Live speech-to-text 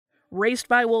Raised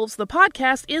by Wolves, the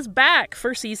podcast, is back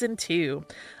for Season 2.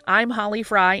 I'm Holly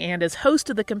Fry, and as host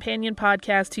of the companion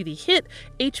podcast to the hit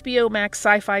HBO Max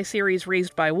sci-fi series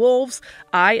Raised by Wolves,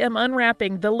 I am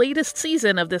unwrapping the latest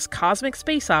season of this cosmic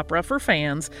space opera for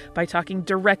fans by talking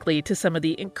directly to some of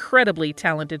the incredibly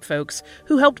talented folks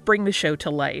who helped bring the show to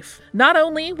life. Not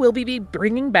only will we be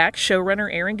bringing back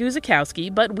showrunner Aaron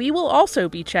Guzikowski, but we will also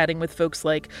be chatting with folks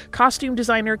like costume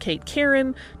designer Kate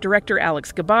Karen, director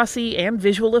Alex Gabassi, and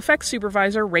visual effects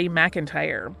supervisor Ray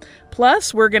McIntyre.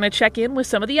 Plus, we're going to check in with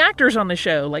some of the actors on the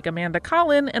show, like Amanda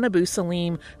Collin and Abu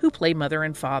Salim, who play mother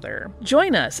and father.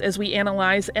 Join us as we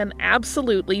analyze an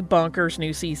absolutely bonkers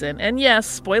new season. And yes,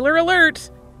 spoiler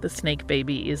alert, the snake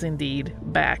baby is indeed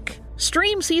back.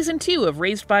 Stream Season 2 of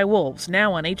Raised by Wolves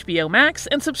now on HBO Max,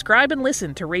 and subscribe and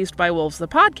listen to Raised by Wolves the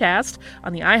podcast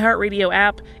on the iHeartRadio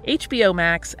app, HBO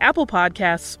Max, Apple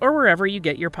Podcasts, or wherever you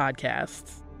get your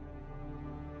podcasts.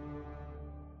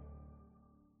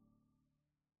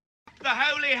 The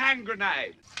holy hand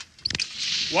grenade.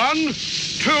 1, 2,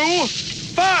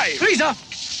 5. Please, sir.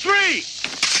 3.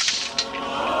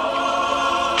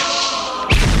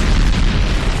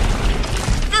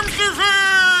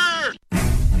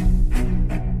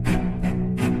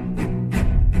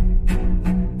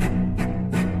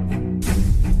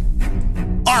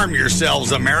 Arm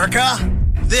yourselves, America.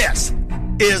 This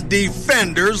is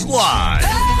Defenders Live.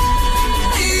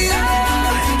 Here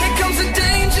comes the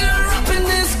danger up in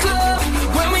this club.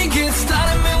 When we get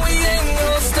started, man, we ain't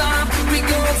gonna stop. We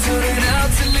gonna turn it out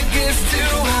till it gets too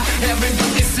hot.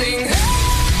 Everybody sing,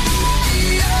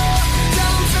 hey, yeah.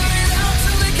 Tell 'em turn it out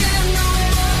till they can't no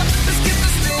more. Let's get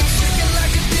this thing shaking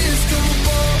like a disco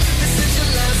ball. This is your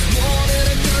last warning,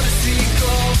 a courtesy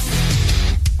call.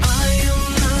 I am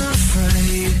not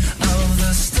afraid of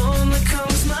the storm that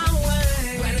comes my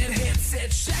way. When it hits,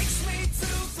 it shakes me to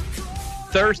the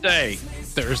core. Thursday,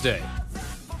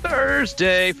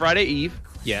 Friday Eve.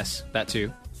 Yes, that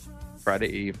too. Friday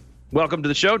Eve. Welcome to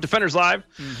the show, Defenders Live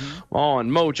on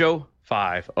Mojo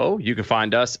 50. You can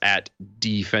find us at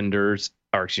Defenders,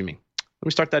 or excuse me. Let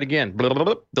me start that again. Blah, blah,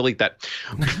 blah, delete that.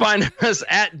 You can find us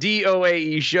at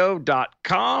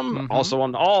doaeshow.com. Also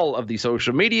on all of the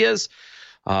social medias,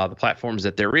 the platforms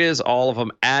that there is, all of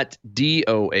them at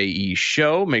DOAE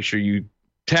Show. Make sure you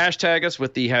hashtag us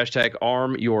with the hashtag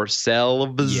arm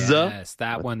yourselves. Yes,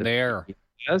 that one there.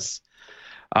 Yes.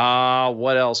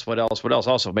 What else?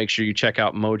 Also, make sure you check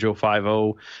out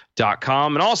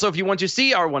mojo50.com. And also, if you want to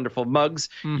see our wonderful mugs,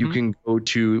 you can go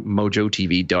to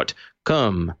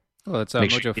mojotv.com. Well, it's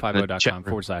Make sure you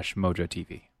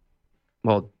mojo50.com/mojotv.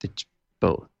 Well, it's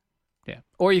both. Yeah.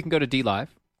 Or you can go to DLive.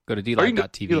 Go to Or you can go to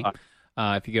DLive.tv. DLive.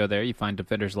 If you go there, you find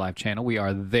Defenders Live channel. We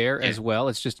are there as well.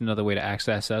 It's just another way to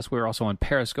access us. We're also on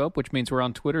Periscope, which means we're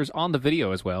on Twitter's on the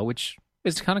video as well, which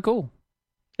is kind of cool.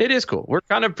 It is cool. We're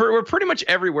pretty much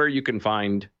everywhere you can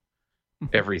find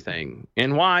everything.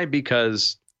 And why?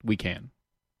 Because we can.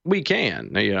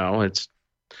 It's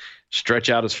stretch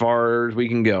out as far as we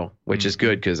can go, which is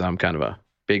good because I'm kind of a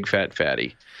big fat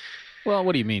fatty. Well,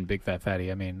 what do you mean, big fat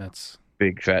fatty? I mean, that's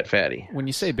big fat fatty. When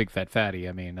you say big fat fatty,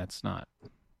 I mean, that's not.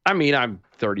 I mean, I'm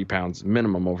 30 pounds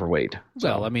minimum overweight. So.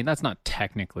 Well, I mean, that's not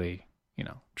technically,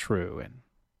 true. And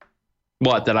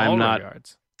what, that I'm not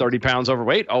regards. 30 pounds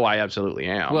overweight? Oh, I absolutely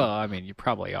am. Well, I mean, you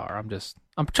probably are. I'm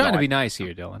trying to be nice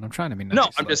here, Dylan. I'm trying to be nice. No,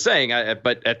 I'm just saying,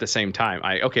 but at the same time,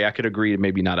 I could agree,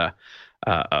 maybe not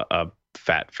a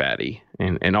fat fatty.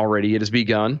 And already it has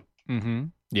begun. Mm-hmm.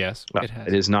 Yes, it has.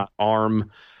 It is not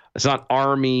it's not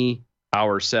army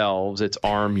ourselves, it's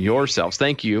arm yourselves.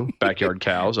 Thank you, Backyard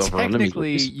Cows over on the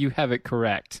Technically, you have it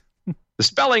correct. The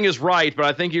spelling is right, but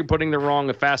I think you're putting the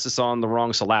emphasis on the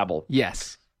wrong syllable.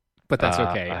 Yes, but that's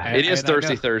okay. It is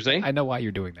Thursday. I know why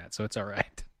you're doing that, so it's all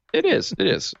right. It is. It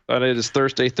is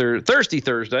Thirsty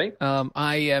Thursday.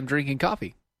 I am drinking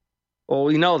coffee. Well,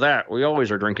 we know that. We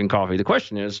always are drinking coffee. The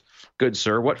question is, good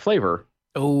sir, what flavor?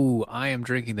 Oh, I am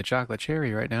drinking the chocolate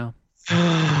cherry right now.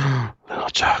 Little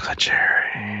chocolate cherry.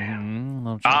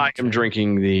 I am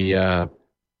drinking the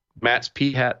Matt's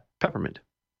Peahat Peppermint.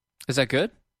 Is that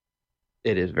good?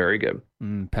 It is very good.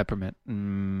 Peppermint.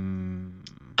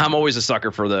 I'm always a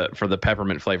sucker for the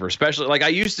peppermint flavor, especially like I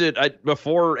used to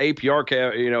before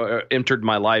APR entered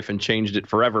my life and changed it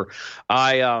forever.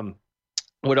 I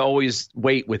would always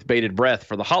wait with bated breath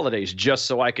for the holidays just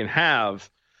so I can have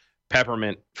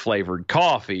peppermint flavored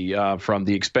coffee from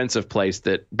the expensive place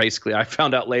that basically I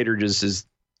found out later just is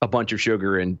a bunch of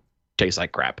sugar and tastes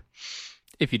like crap.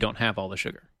 If you don't have all the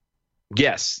sugar.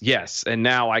 Yes. And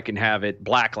now I can have it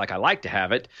black like I like to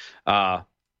have it.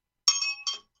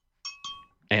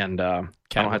 And I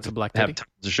don't have to have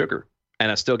tons of sugar.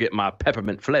 And I still get my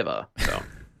peppermint flavor. So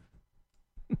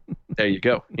There you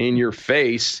go. In your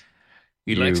face.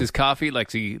 He likes his coffee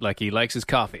like he likes his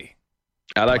coffee.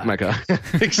 I like my coffee.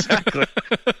 Exactly.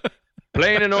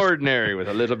 Plain and ordinary with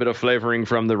a little bit of flavoring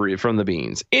from the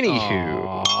beans.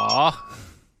 Anywho. Aww.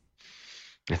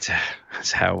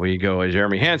 That's how we go.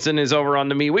 Jeremy Hansen is over on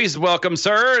the MeWe's. Welcome,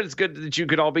 sir. It's good that you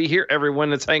could all be here. Everyone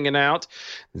that's hanging out.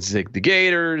 Zig the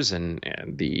Gators and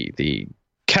the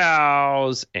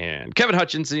Cows and Kevin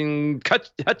Hutchings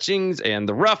and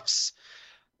the Ruffs.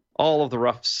 All of the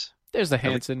Ruffs. There's the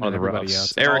Hansen and everybody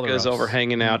else. Erica's over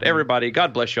hanging out. Everybody,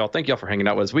 God bless y'all. Thank y'all for hanging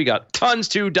out with us. We got tons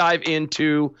to dive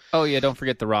into. Oh yeah, don't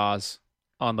forget the Roz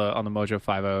on the Mojo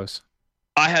 5.0s.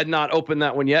 I had not opened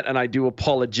that one yet, and I do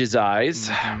apologize.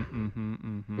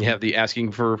 You have the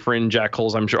asking for friend Jack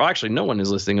Holes, I'm sure. Actually, no one is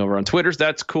listening over on Twitter.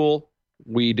 That's cool.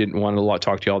 We didn't want to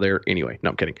talk to y'all there anyway.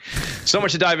 No, I'm kidding. So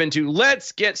much to dive into.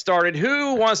 Let's get started.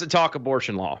 Who wants to talk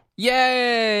abortion law?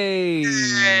 Yay!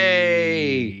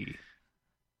 Yay!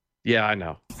 Yeah, I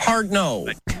know. Hard no.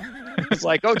 It's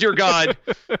like, oh, dear God.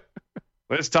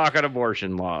 Let's talk on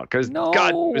abortion law. Because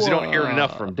God, we don't hear it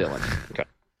enough from Dylan. Okay.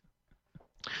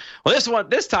 Well,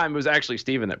 this time it was actually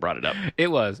Steven that brought it up. It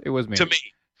was me. To me.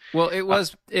 Well, it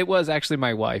was actually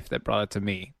my wife that brought it to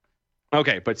me.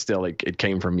 Okay, but still, it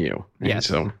came from you. Yes.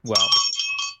 So, well,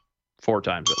 4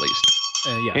 times at least.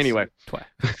 Yes. Anyway. Twice.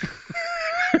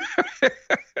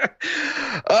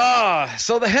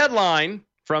 So the headline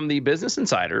from the Business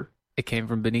Insider. It came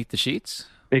from beneath the sheets?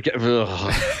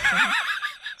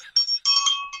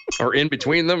 Or in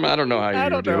between them. I don't know how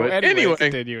you do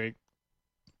it.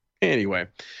 Anyway.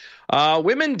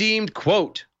 Women deemed,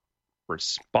 quote,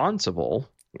 responsible,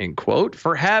 end quote,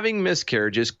 for having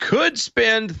miscarriages could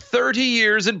spend 30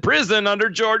 years in prison under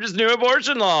Georgia's new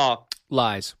abortion law.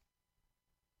 Lies,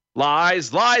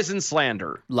 and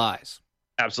slander. Lies.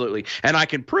 Absolutely. And I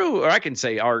can prove, or I can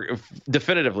say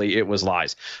definitively it was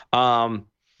lies.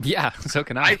 Yeah, so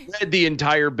can I. I read the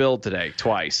entire bill today,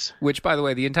 twice. Which, by the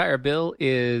way, the entire bill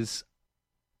is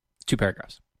 2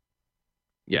 paragraphs.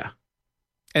 Yeah.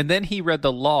 And then he read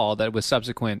the law that was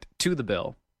subsequent to the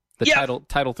bill, the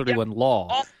Title 31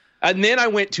 law. And then I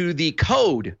went to the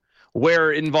code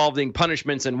where involving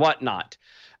punishments and whatnot.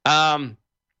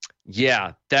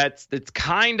 Yeah, it's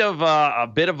kind of a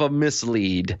bit of a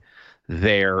mislead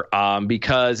there,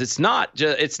 because it's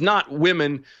not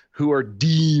women who are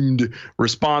deemed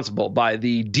responsible. By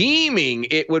the deeming,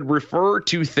 it would refer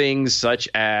to things such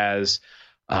as,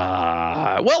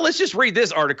 let's just read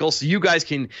this article so you guys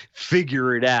can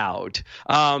figure it out.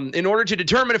 In order to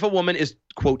determine if a woman is,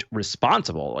 quote,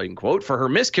 responsible, end quote, for her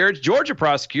miscarriage, Georgia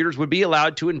prosecutors would be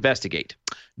allowed to investigate.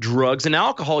 Drugs and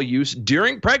alcohol use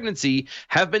during pregnancy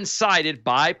have been cited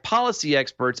by policy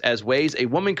experts as ways a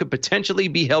woman could potentially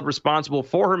be held responsible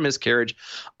for her miscarriage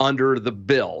under the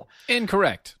bill.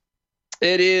 Incorrect.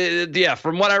 It is, yeah,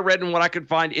 from what I read and what I could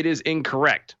find, it is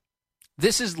incorrect.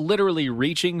 This is literally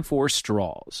reaching for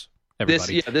straws,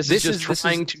 everybody. This is just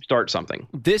trying to start something.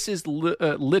 This is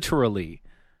literally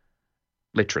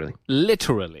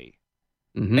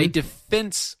mm-hmm. a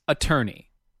defense attorney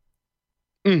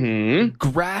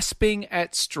grasping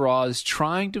at straws,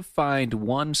 trying to find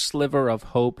one sliver of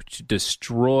hope to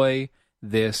destroy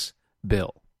this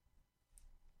bill.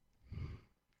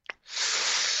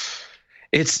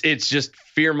 It's just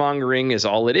fear-mongering is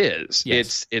all it is.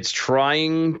 Yes. It's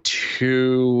trying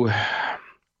to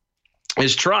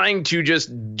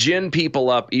just gin people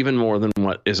up even more than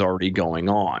what is already going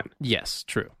on. Yes,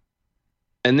 true.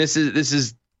 And this is this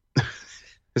is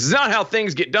not how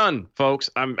things get done, folks.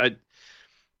 As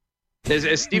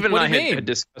Stephen and I had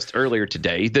discussed earlier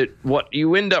today, that what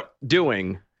you end up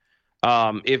doing,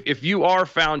 if you are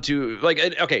found to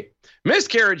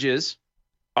miscarriages,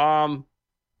 are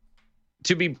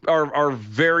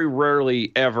very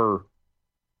rarely ever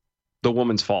the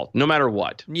woman's fault, no matter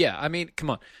what. Yeah, I mean, come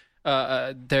on.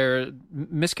 Their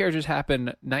miscarriages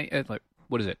happen.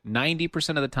 90%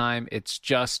 of the time, it's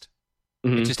just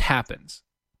it just happens.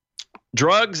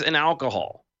 Drugs and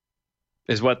alcohol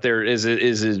is what there is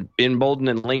emboldened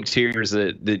and linked here. Is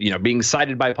that being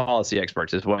cited by policy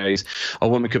experts as ways a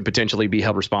woman could potentially be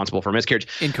held responsible for miscarriage.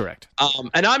 Incorrect.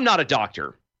 And I'm not a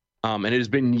doctor. And it has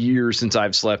been years since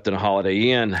I've slept in a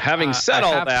Holiday Inn. Having said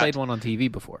all that, I have played one on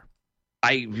TV before.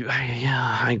 I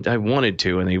wanted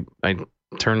to, and I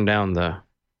turned down the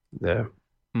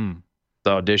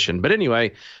audition. But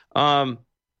anyway,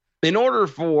 in order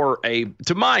for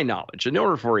to my knowledge, in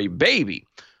order for a baby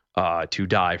to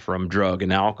die from drug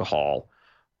and alcohol,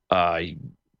 the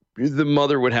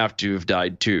mother would have to have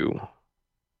died too,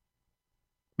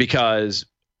 because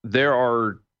there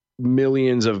are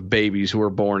millions of babies who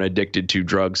are born addicted to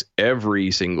drugs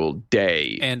every single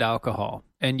day and alcohol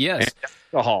And yes,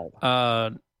 alcohol.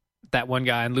 That one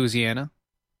guy in Louisiana.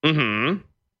 Mm-hmm.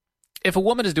 If a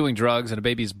woman is doing drugs and a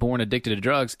baby is born addicted to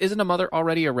drugs, isn't a mother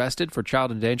already arrested for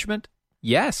child endangerment?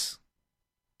 Yes.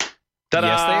 Ta-da!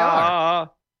 Yes, they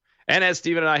are. And as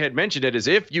Stephen and I had mentioned it, is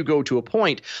if you go to a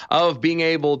point of being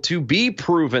able to be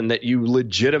proven that you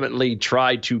legitimately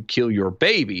tried to kill your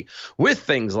baby with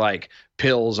things like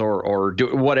pills or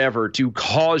do whatever to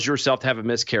cause yourself to have a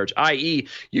miscarriage, i.e.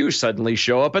 you suddenly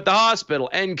show up at the hospital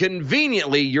and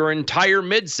conveniently your entire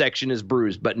midsection is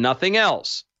bruised, but nothing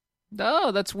else.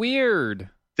 Oh, that's weird.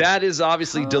 That is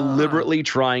obviously deliberately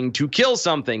trying to kill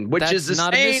something, which That's is the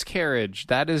not same. a miscarriage.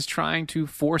 That is trying to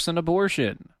force an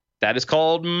abortion. That is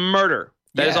called murder.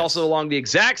 That is Yes. also along the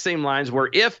exact same lines where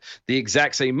if the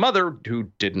exact same mother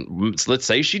who didn't, let's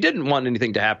say she didn't want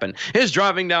anything to happen, is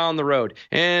driving down the road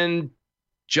and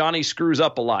Johnny screws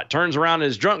up a lot, turns around and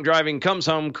is drunk driving, comes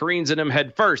home, careens at him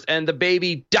head first, and the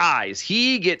baby dies.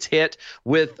 He gets hit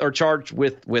with or charged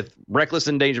with reckless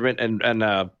endangerment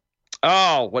and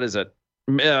what is it?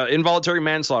 Involuntary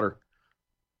manslaughter.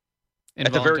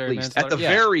 At the very least. At the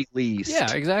very least.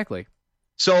 Yeah, exactly.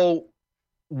 So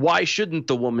why shouldn't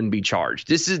the woman be charged?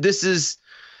 This is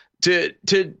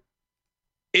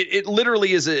it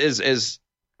literally is as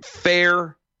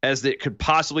fair as it could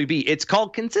possibly be. It's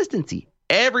called consistency.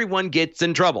 Everyone gets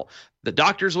in trouble. The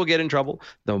doctors will get in trouble.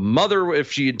 The mother,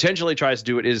 if she intentionally tries to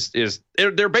do it, is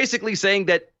they're basically saying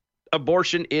that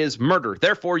abortion is murder.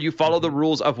 Therefore, you follow the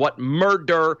rules of what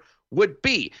murder would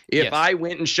be. If Yes. I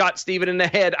went and shot Stephen in the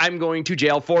head, I'm going to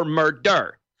jail for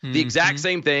murder. The exact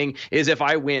same thing is if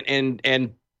I went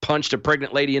and punched a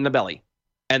pregnant lady in the belly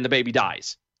and the baby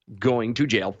dies, going to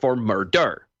jail for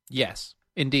murder. Yes,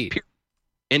 indeed.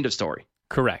 End of story.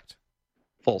 Correct.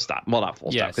 Full stop. Well, not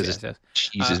full stop because it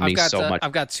cheeses me so much.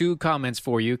 I've got two comments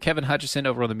for you. Kevin Hutchison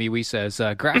over on the MeWe says,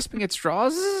 grasping at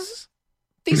straws?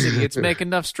 These idiots make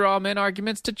enough straw man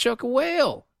arguments to choke a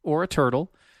whale or a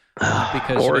turtle.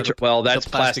 Because that's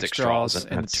the plastic straws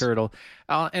and the turtle.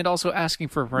 And also asking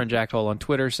for a friend Jack Hole on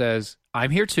Twitter says, I'm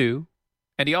here too.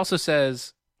 And he also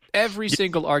says, every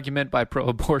single argument by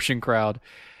pro-abortion crowd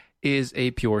is a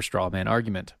pure straw man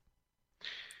argument.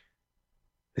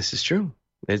 This is true.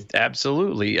 It's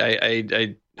absolutely.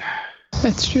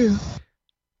 That's true.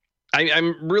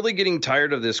 I'm really getting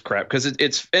tired of this crap because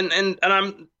it's and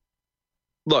I'm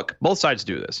look, both sides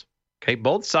do this. Okay,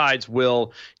 both sides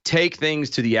will take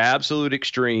things to the absolute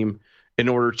extreme in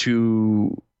order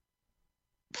to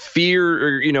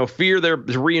fear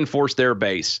to reinforce their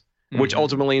base, which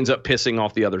ultimately ends up pissing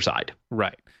off the other side.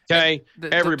 Right. Okay,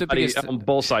 everybody on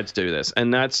both sides do this,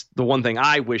 and that's the one thing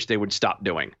I wish they would stop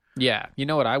doing. Yeah, you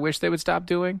know what I wish they would stop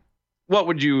doing? What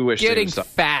would you wish? Getting they would stop?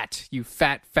 fat, you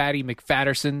fatty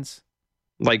McFattersons.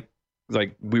 Like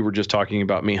we were just talking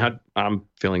about me. I'm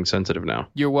feeling sensitive now.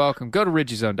 You're welcome. Go to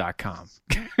RidgyZone.com.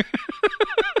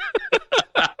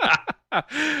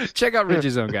 Check out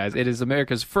RidgyZone, guys. It is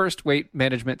America's first weight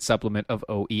management supplement of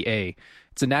OEA.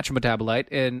 It's a natural metabolite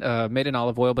and made in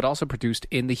olive oil, but also produced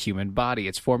in the human body.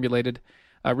 It's formulated.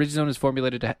 RidgyZone is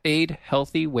formulated to aid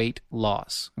healthy weight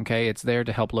loss. Okay, it's there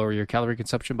to help lower your calorie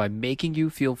consumption by making you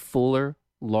feel fuller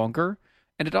longer,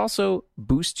 and it also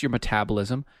boosts your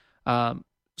metabolism.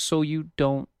 So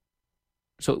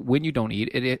when you don't eat,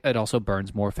 it also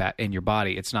burns more fat in your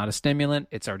body. It's not a stimulant.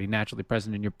 It's already naturally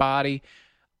present in your body.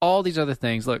 All these other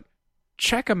things. Look,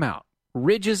 check them out.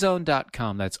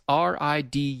 RidgyZone.com. That's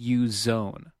RIDU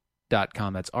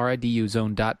Zone.com. That's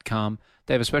RIDUZone.com.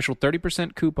 They have a special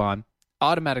 30% coupon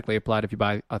automatically applied if you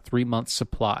buy a 3-month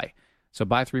supply. So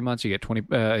buy 3 months, you get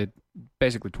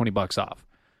basically $20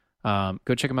 off.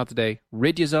 Go check them out today.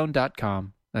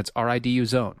 RidgyZone.com. That's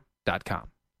RIDUZone.com.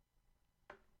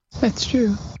 That's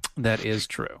true. That is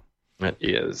true. That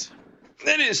is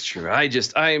true.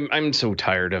 I'm so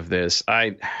tired of this.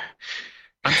 I'm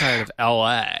tired of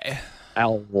LA.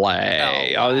 Oh,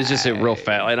 it's just a real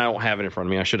fat, and I don't have it in front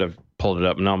of me. I should have pulled it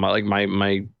up. No,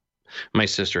 my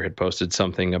sister had posted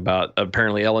something about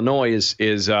apparently Illinois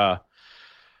is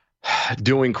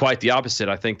doing quite the opposite.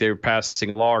 I think they're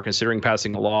passing a law or considering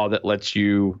passing a law that lets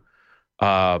you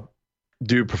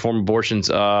perform abortions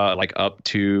like up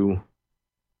to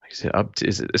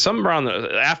is it something around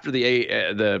after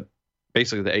the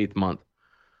basically the 8th month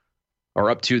or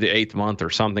up to the 8th month or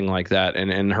something like that.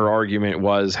 And her argument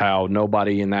was how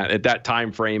nobody at that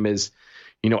time frame is,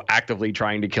 actively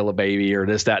trying to kill a baby or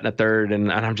this, that, and the third. And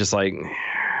I'm just like,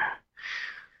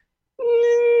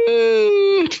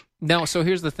 no. So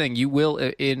here's the thing. You will,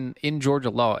 in Georgia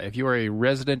law, if you are a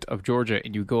resident of Georgia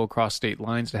and you go across state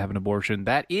lines to have an abortion,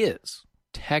 that is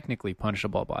technically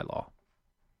punishable by law.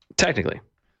 Technically.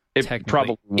 It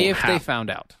probably won't if happen. they found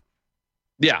out.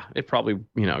 Yeah, it probably,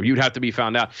 you'd have to be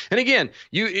found out. And again,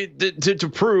 to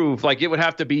prove, like, it would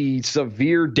have to be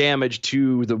severe damage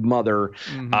to the mother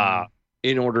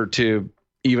in order to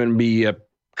even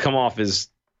come off as.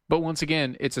 But once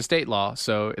again, it's a state law,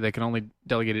 so they can only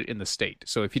delegate it in the state.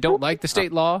 So if you don't like the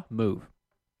state law, move.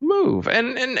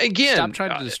 And again, stop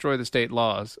trying to destroy the state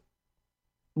laws.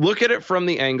 Look at it from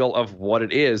the angle of what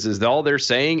it is all they're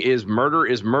saying is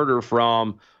murder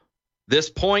from this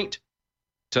point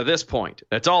to this point.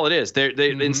 That's all it is.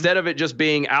 They instead of it just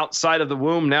being outside of the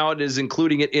womb, now it is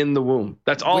including it in the womb.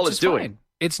 That's all it's doing. Fine.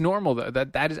 It's normal though.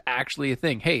 That is actually a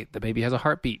thing. Hey, the baby has a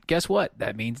heartbeat. Guess what?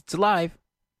 That means it's alive.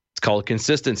 It's called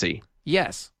consistency.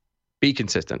 Yes. Be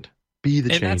consistent. Be the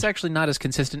change. And that's actually not as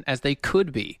consistent as they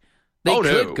could be. They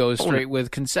could go straight with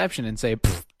conception and say,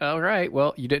 all right,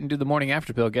 well, you didn't do the morning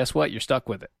after pill. Guess what? You're stuck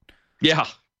with it. Yeah.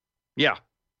 Yeah.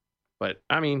 But,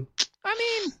 I mean,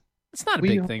 it's not a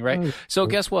big thing, right? So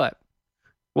guess what?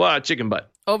 What? Chicken butt.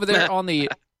 Over there on the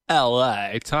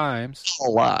LA Times.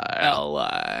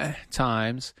 LA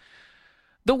Times.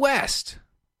 The West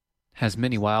has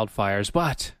many wildfires,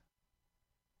 but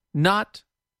not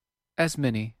as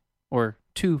many or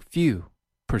too few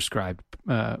prescribed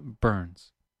burns.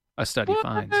 A study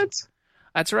finds.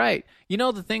 That's right. You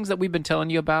know the things that we've been telling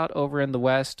you about over in the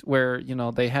West where,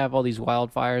 they have all these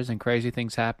wildfires and crazy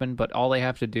things happen, but all they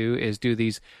have to do is do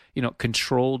these,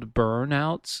 controlled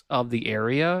burnouts of the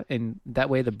area, and that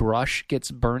way the brush gets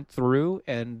burnt through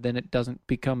and then it doesn't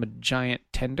become a giant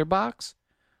tinderbox.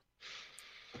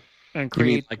 And create,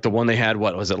 you mean like the one they had,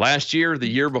 what was it, last year, the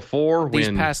year before? These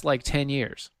past 10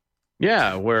 years.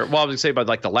 Yeah, I was going to say, but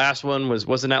like the last one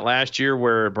wasn't that last year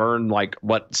where it burned like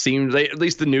what seemed, at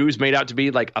least the news made out to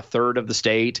be like a third of the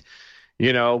state,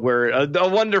 where a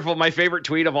wonderful, my favorite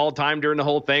tweet of all time during the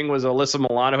whole thing was Alyssa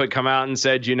Milano had come out and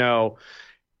said,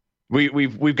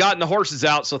 we've gotten the horses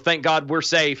out, so thank God we're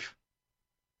safe.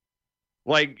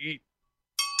 Like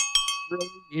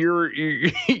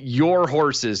your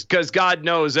horses, because God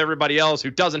knows everybody else who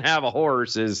doesn't have a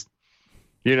horse is,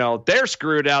 they're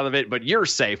screwed out of it, but you're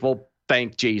safe. Well,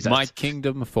 thank Jesus. My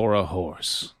kingdom for a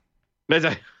horse.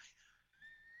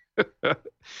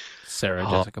 Sarah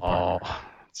Jessica Parker.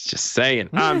 It's just saying.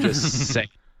 I'm just saying.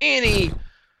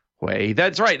 Anyway,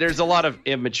 that's right. There's a lot of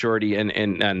immaturity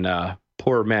and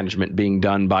poor management being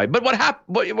done by. But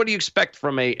what do you expect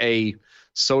from a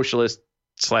socialist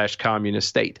 / communist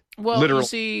state? Well, you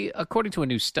see, according to a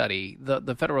new study,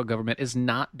 the federal government is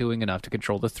not doing enough to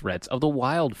control the threats of the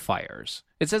wildfires.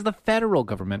 It says the federal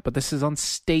government, but this is on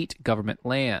state government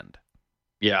land.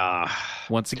 Yeah.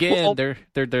 Once again,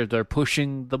 they're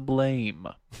pushing the blame.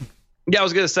 Yeah, I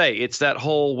was going to say, it's that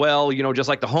whole, just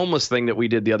like the homeless thing that we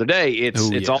did the other day.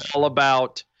 It's all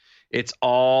about it's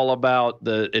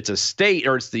a state,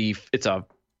 or it's a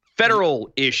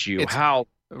federal issue.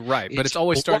 Right, but it's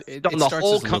always started on the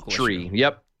whole country.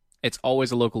 Yep. It's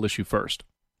always a local issue first.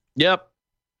 Yep.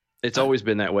 It's always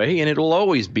been that way, and it'll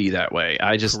always be that way.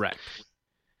 Correct.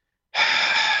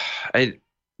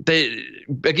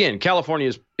 Again,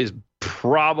 California is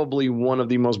probably one of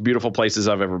the most beautiful places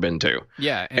I've ever been to.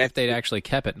 Yeah, and if they'd actually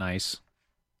kept it nice.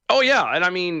 Oh yeah, and I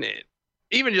mean,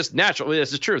 even just naturally,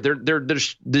 this is true. They're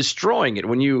destroying it.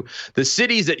 The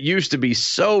cities that used to be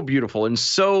so beautiful and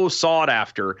so sought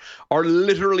after are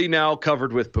literally now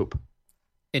covered with poop.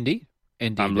 Indeed,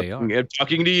 they are. I'm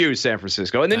talking to you, San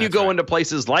Francisco, and then you go into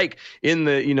places like in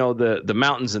the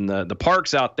mountains and the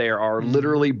parks out there are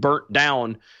literally burnt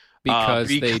down because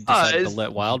they decided to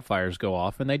let wildfires go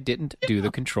off and they didn't do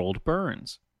the controlled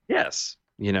burns. Yes.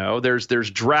 There's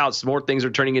droughts. More things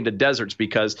are turning into deserts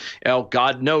because,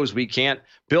 God knows we can't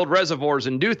build reservoirs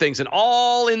and do things, and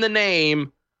all in the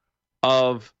name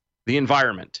of the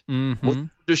environment. Mm-hmm. Well,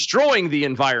 destroying the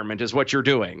environment is what you're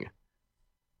doing,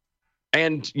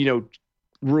 and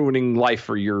ruining life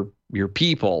for your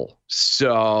people.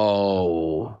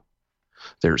 So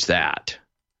there's that.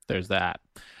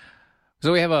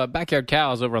 So we have a Backyard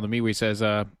Cows over on the MeWe says,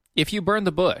 if you burn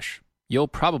the bush, you'll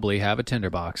probably have a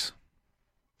tinderbox.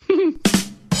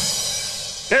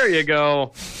 There you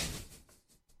go.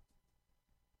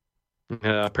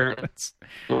 Apparently,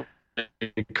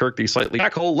 Kirk the slightly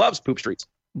Jackhole loves poop streets.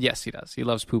 Yes, he does. He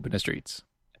loves poop in the streets.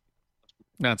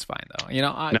 That's fine, though.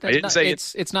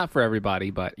 It's not for everybody,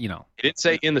 but He didn't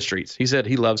say in the streets. He said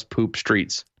he loves poop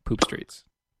streets. Poop streets.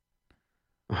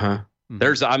 Uh-huh.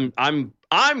 Mm-hmm.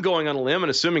 I'm going on a limb and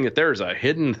assuming that there's a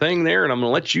hidden thing there, and I'm going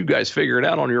to let you guys figure it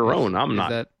out on your own. I'm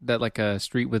not. Is that like a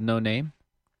street with no name?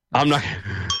 I'm not.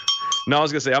 No, I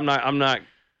was gonna say I'm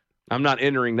not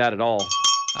entering that at all.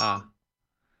 So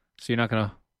you're not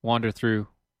gonna wander through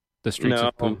the streets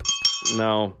of poop?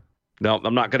 No. No,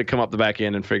 I'm not going to come up the back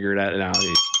end and figure it out now.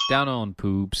 Down on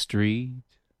Poop Street.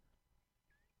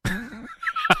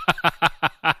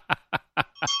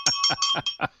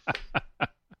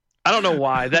 I don't know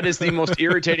why. That is the most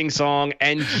irritating song,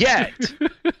 and yet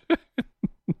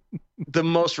the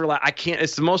most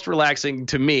it's the most relaxing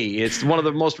to me. It's one of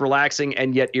the most relaxing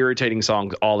and yet irritating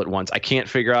songs all at once. I can't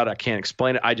figure out. I can't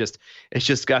explain it. It's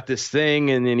just got this thing,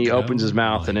 and then he opens his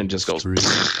mouth, and then just goes.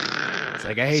 It's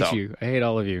like, I hate you. I hate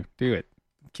all of you. Do it.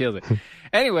 Kills it.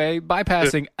 Anyway,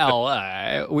 bypassing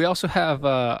LA, we also have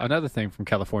another thing from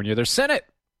California. Their Senate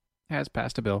has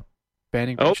passed a bill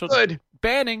banning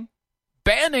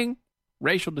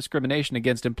racial discrimination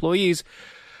against employees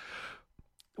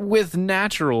with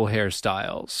natural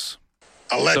hairstyles.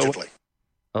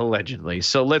 Allegedly.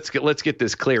 So let's get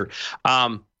this clear.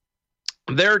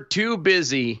 They're too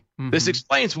busy. Mm-hmm. This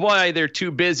explains why they're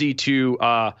too busy to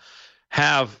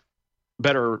have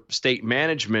better state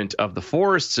management of the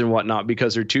forests and whatnot,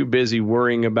 because they're too busy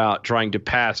worrying about trying to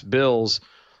pass bills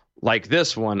like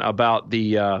this one about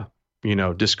the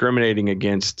discriminating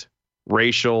against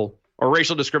racial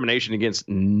discrimination against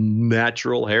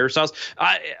natural hairstyles.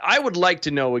 I would like to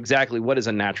know exactly what is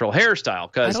a natural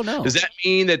hairstyle, because does that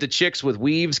mean that the chicks with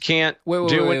weaves can't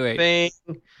do anything?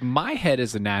 My head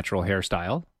is a natural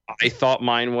hairstyle. I thought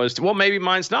mine was. Well, maybe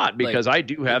mine's not, because I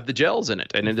do have the gels in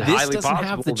it, and it's highly possible. This doesn't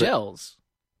have the gels.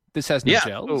 This has no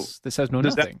gels. This has no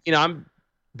nothing. I'm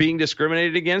being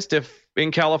discriminated against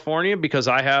in California because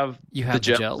I have the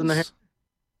gels in the hair.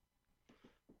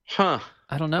 Huh.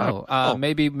 I don't know.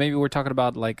 Maybe we're talking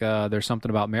about there's something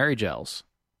about Mary gels.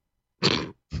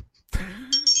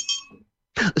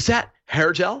 Is that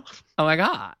hair gel? Oh my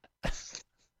God. It's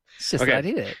just that I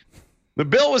need it. The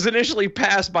bill was initially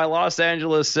passed by Los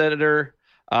Angeles Senator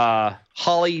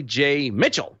Holly J.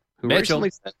 Mitchell, who recently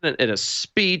said in a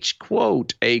speech,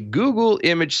 quote, a Google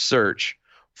image search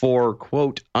for,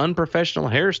 quote, unprofessional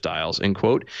hairstyles, end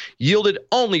quote, yielded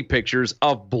only pictures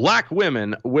of black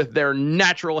women with their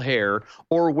natural hair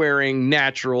or wearing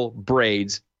natural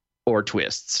braids or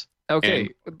twists. Okay.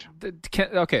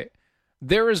 Okay.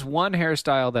 There is one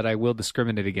hairstyle that I will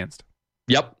discriminate against.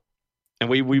 Yep. And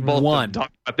we both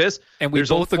talked about this. And we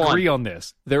both agree on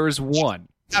this. There is one.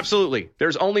 Absolutely.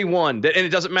 There's only one. And it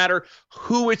doesn't matter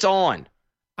who it's on.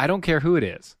 I don't care who it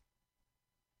is.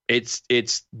 It's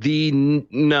the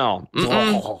no.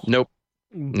 Nope.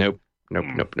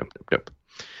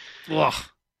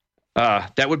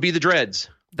 That would be the dreads.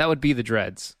 That would be the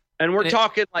dreads. And we're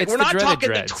talking we're not talking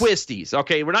the twisties.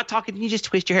 Okay, we're not talking you just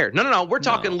twist your hair. No. We're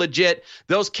talking legit.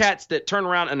 Those cats that turn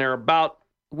around and they're about.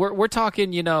 We're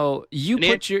talking. You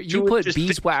put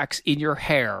beeswax in your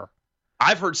hair.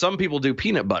 I've heard some people do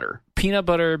peanut butter,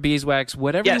 beeswax,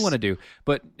 whatever you want to do.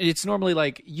 But it's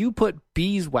normally you put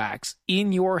beeswax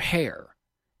in your hair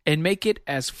and make it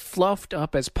as fluffed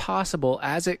up as possible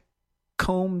as it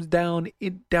combs down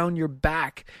your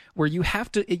back, where you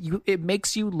have to. It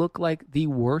makes you look like the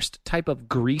worst type of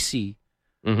greasy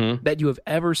that you have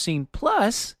ever seen.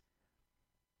 Plus,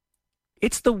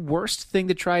 it's the worst thing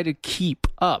to try to keep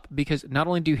up, because not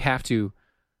only do you have to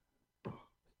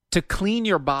clean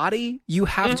your body, you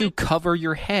have to cover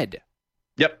your head.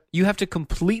 Yep. You have to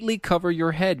completely cover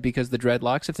your head, because the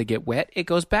dreadlocks, if they get wet, it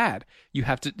goes bad. You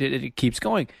have to, it keeps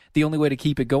going. The only way to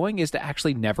keep it going is to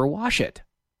actually never wash it.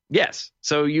 Yes.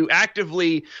 So you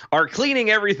actively are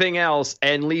cleaning everything else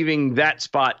and leaving that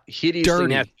spot hideously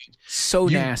nasty. So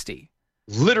nasty.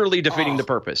 Literally defeating the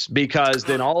purpose, because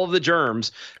then all of the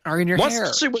germs are in your hair.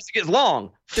 Once it gets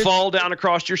long, fall down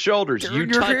across your shoulders. You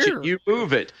touch it, you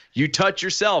move it, you touch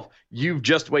yourself. You've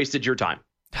just wasted your time.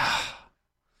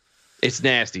 It's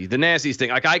nasty. The nastiest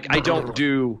thing. I don't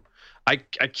do. I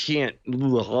can't.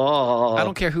 I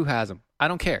don't care who has them. I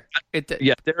don't care.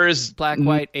 There is black,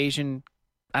 white, Asian.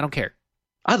 I don't care.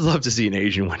 I'd love to see an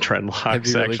Asian one dreadlocks. That'd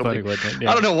be really funny, wouldn't it?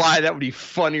 Yeah. I don't know why. That would be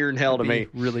funnier than hell to me.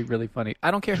 Really, really funny.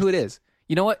 I don't care who it is.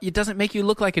 You know what? It doesn't make you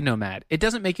look like a nomad. It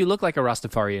doesn't make you look like a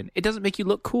Rastafarian. It doesn't make you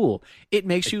look cool. It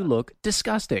makes you look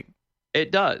disgusting.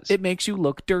 It does. It makes you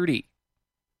look dirty.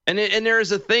 And there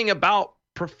is a thing about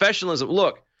professionalism.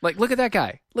 Look at that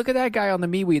guy. Look at that guy on the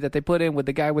MeWe that they put in with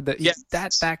the guy with the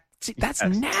that's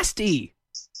nasty.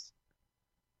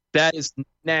 That is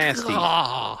nasty.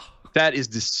 That is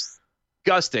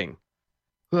disgusting.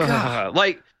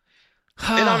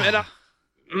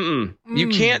 You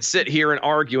can't sit here and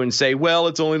argue and say, well,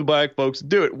 it's only the black folks that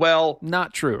do it. Well,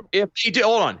 not true. If they do,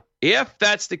 hold on. If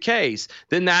that's the case,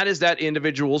 then that is that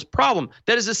individual's problem.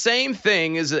 That is the same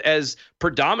thing as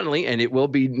predominantly, and it will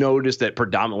be noticed that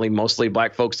predominantly mostly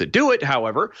black folks that do it,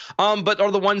 however, but are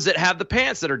the ones that have the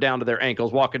pants that are down to their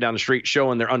ankles, walking down the street,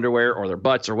 showing their underwear or their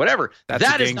butts or whatever.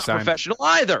 That is not professional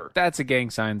either. That's a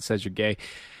gang sign that says you're gay.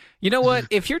 You know what?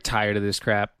 If you're tired of this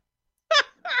crap,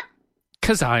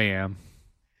 because I am,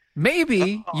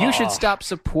 maybe you should stop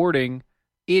supporting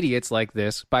idiots like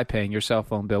this by paying your cell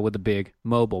phone bill with a big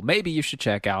mobile. Maybe you should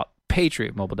check out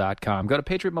patriotmobile.com. Go to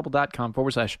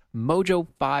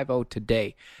patriotmobile.com/mojo50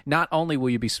 today. Not only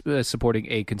will you be supporting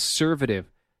a conservative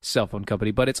cell phone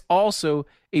company, but it's also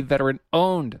a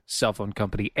veteran-owned cell phone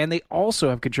company, and they also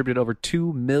have contributed over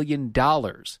 $2 million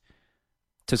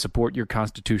to support your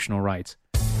constitutional rights.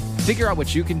 Figure out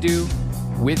what you can do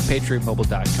with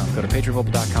patriotmobile.com. Go to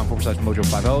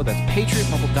patriotmobile.com/mojo50. That's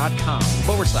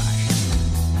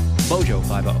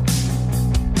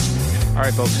patriotmobile.com/mojo50. All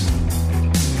right, folks.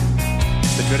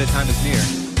 The dreaded time is near.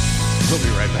 We'll be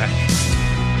right back.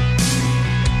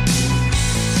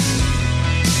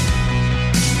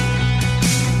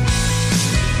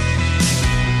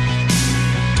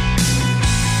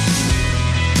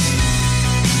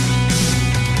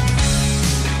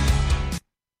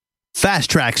 Fast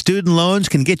Track Student Loans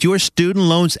can get your student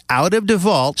loans out of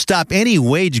default, stop any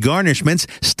wage garnishments,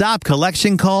 stop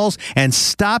collection calls, and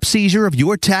stop seizure of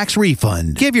your tax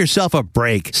refund. Give yourself a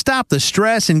break. Stop the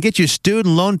stress and get your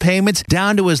student loan payments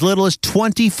down to as little as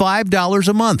 $25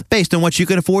 a month based on what you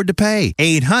can afford to pay.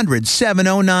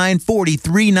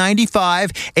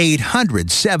 800-709-4395.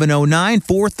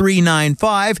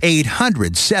 800-709-4395.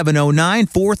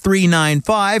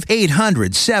 800-709-4395.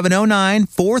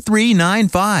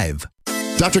 800-709-4395.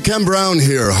 Dr. Ken Brown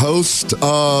here, host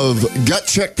of Gut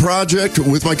Check Project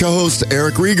with my co-host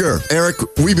Eric Rieger. Eric,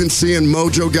 we've been seeing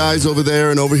Mojo guys over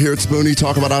there and over here at Spoonie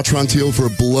talk about Atrantil for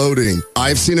bloating.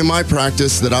 I've seen in my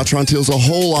practice that Atrantil is a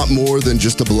whole lot more than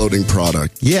just a bloating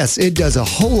product. Yes, it does a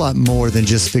whole lot more than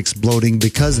just fix bloating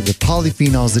because of the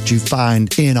polyphenols that you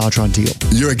find in Atrantil.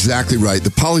 You're exactly right.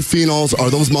 The polyphenols are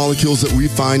those molecules that we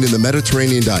find in the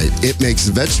Mediterranean diet. It makes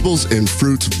vegetables and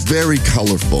fruits very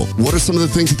colorful. What are some of the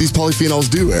things that these polyphenols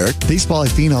do, Eric? These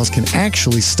polyphenols can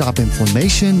actually stop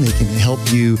inflammation. They can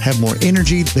help you have more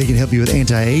energy. They can help you with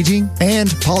anti-aging. And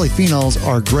polyphenols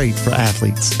are great for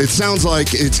athletes. It sounds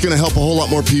like it's going to help a whole lot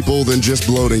more people than just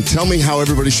bloating. Tell me how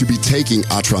everybody should be taking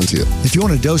Atrantil. If you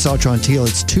want to dose Atrantil,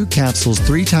 it's 2 capsules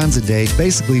 3 times a day,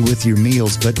 basically with your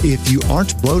meals. But if you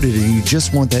aren't bloated and you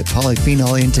just want that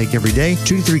polyphenol intake every day,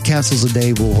 2 to 3 capsules a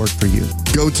day will work for you.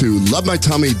 Go to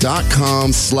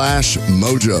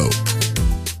lovemytummy.com/mojo.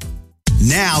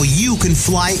 Now you can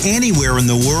fly anywhere in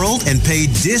the world and pay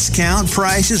discount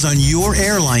prices on your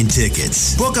airline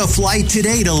tickets. Book a flight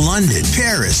today to London,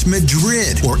 Paris,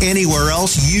 Madrid, or anywhere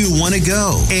else you want to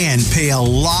go. And pay a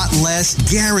lot less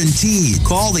guaranteed.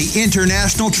 Call the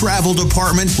International Travel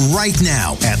Department right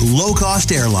now at Low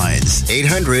Cost Airlines.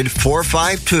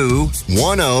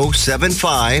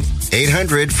 800-452-1075.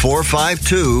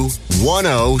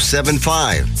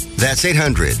 800-452-1075. That's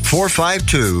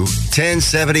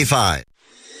 800-452-1075.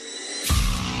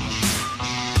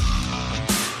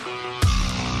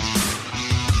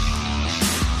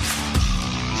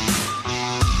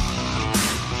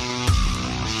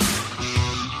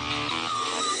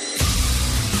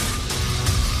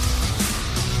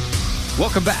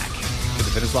 Welcome back to the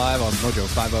Fitness Live on Mojo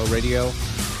 50 Radio.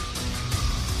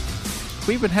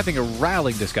 We've been having a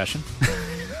rallying discussion.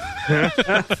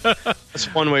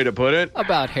 That's one way to put it.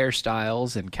 About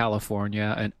hairstyles in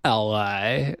California and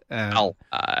LA.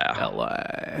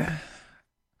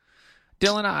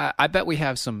 Dylan, I bet we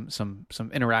have some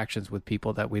interactions with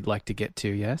people that we'd like to get to,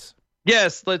 yes?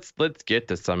 Yes, let's get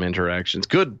to some interactions.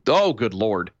 Good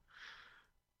Lord.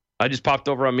 I just popped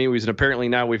over on MeWe's, and apparently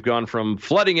now we've gone from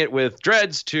flooding it with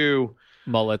dreads to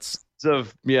mullets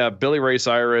of Billy Ray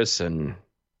Cyrus and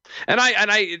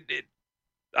I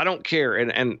don't care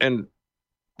and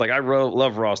like I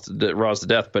love Ross to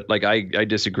death, but like I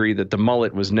disagree that the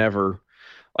mullet was never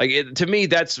like it, to me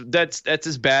that's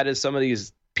as bad as some of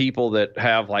these people that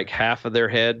have like half of their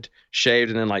head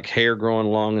shaved and then like hair growing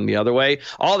long in the other way.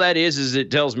 All that is it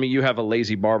tells me you have a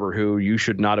lazy barber who you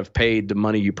should not have paid the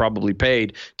money you probably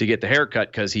paid to get the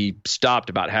haircut because he stopped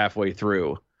about halfway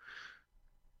through.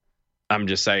 I'm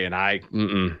just saying,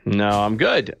 no, I'm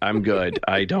good.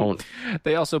 I don't.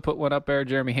 They also put one up there.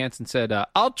 Jeremy Hansen said,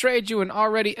 I'll trade you an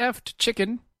already effed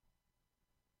chicken.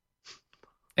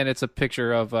 And it's a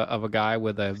picture of a guy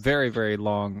with a very, very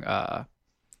long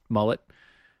mullet.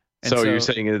 And so you're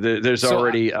saying there's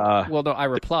already... well, no, I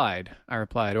replied,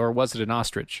 or was it an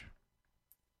ostrich?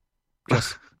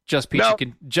 Just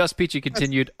Peachy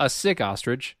continued, a sick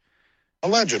ostrich.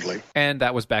 Allegedly. And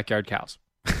that was backyard cows.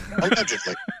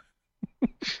 Allegedly.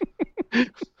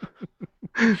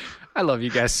 I love you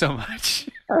guys so much.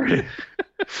 I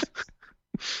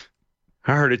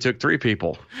heard it took 3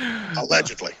 people.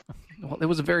 Allegedly. Well, it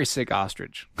was a very sick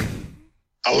ostrich.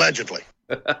 Allegedly.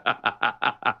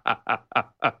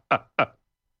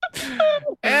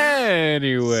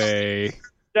 Anyway.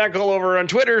 Jackal over on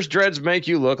Twitter's dreads make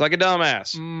you look like a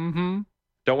dumbass. Mm-hmm.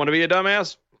 Don't want to be a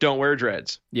dumbass? Don't wear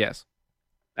dreads. Yes.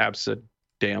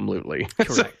 Absolutely.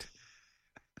 Correct.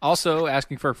 Also,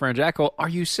 asking for a friend, Jackal, are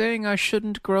you saying I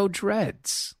shouldn't grow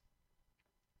dreads?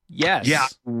 Yes. Yeah,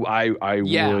 I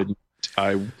would.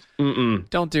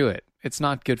 Don't do it. It's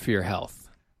not good for your health.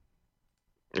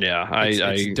 Yeah,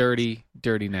 it's dirty,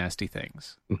 nasty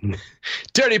things.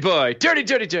 Dirty boy. Dirty.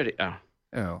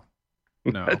 Oh.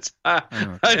 No.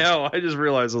 I know. I just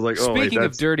realized I was like, Speaking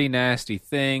of dirty, nasty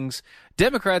things,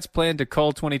 Democrats plan to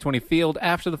cull 2020 field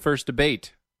after the first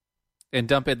debate and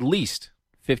dump at least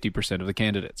 50% of the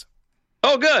candidates.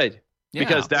 Oh, good. Yeah.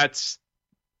 Because that's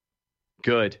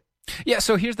good. Yeah,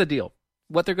 so here's the deal.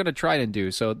 What they're going to try and do,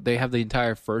 so they have the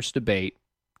entire first debate,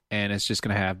 and it's just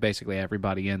going to have basically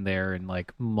everybody in there and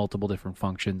like multiple different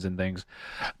functions and things.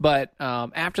 But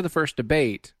after the first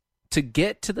debate, to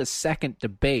get to the second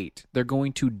debate, they're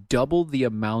going to double the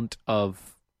amount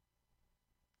of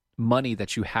money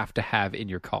that you have to have in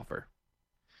your coffer.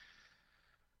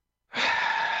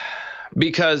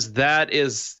 Because that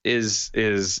is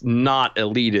not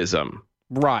elitism.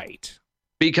 Right.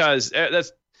 Because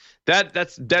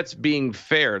that's being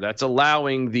fair. That's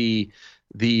allowing the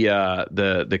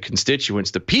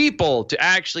constituents, the people, to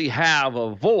actually have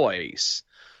a voice.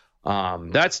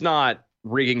 That's not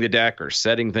rigging the deck or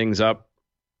setting things up,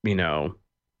 No,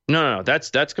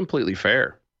 that's completely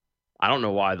fair. I don't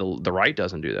know why the right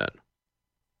doesn't do that.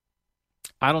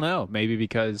 I don't know. Maybe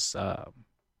because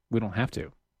we don't have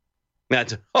to.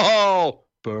 That's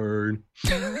burn.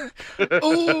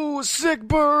 Oh, sick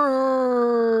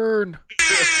burn.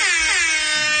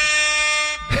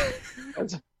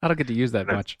 I don't get to use that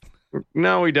much.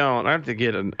 No, we don't. I have to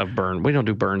get a burn. We don't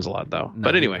do burns a lot though. No,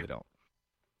 but anyway, we don't.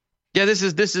 Yeah, this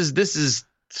is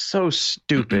so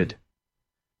stupid.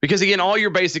 Because again, all you're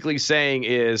basically saying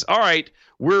is, all right,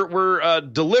 we're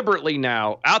deliberately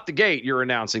now out the gate. You're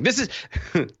announcing this is.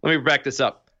 Let me back this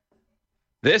up.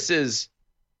 This is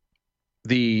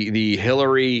the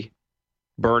Hillary,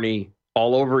 Bernie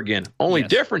all over again. Only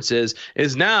difference is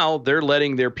now they're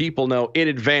letting their people know in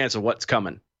advance of what's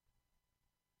coming.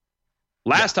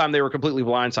 Last time they were completely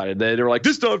blindsided. They were like,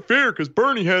 this is not fair because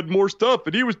Bernie had more stuff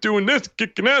and he was doing this,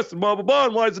 kicking ass and blah, blah, blah.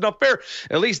 And why is it not fair?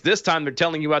 At least this time they're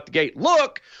telling you out the gate,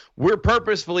 look, we're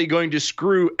purposefully going to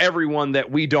screw everyone that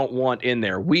we don't want in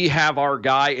there. We have our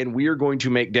guy and we are going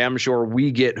to make damn sure we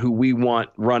get who we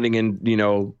want running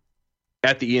in,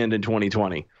 at the end in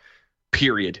 2020.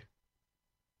 Period.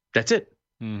 That's it.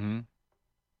 Mm-hmm.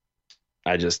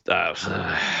 I just...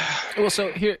 Well,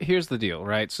 so here's the deal,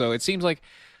 right? So it seems like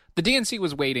the DNC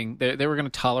was waiting. They were going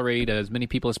to tolerate as many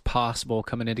people as possible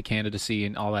coming into candidacy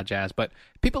and all that jazz. But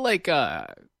people like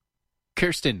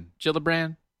Kirsten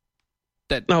Gillibrand,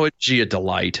 is she a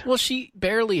delight? Well, she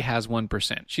barely has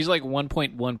 1%. She's like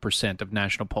 1.1% of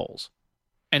national polls,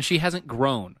 and she hasn't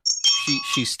grown.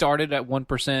 She started at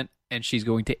 1%, and she's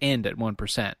going to end at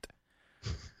 1%.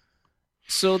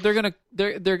 So they're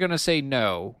gonna say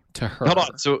no to her. Hold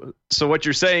on. So what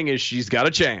you're saying is she's got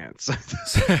a chance.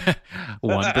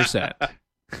 1%.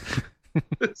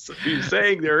 So you're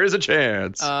saying there is a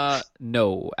chance?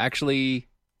 No, actually,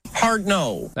 hard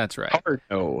no. That's right.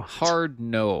 Hard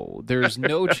no. There's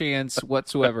no chance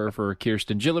whatsoever for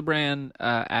Kirsten Gillibrand.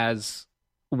 As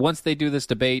once they do this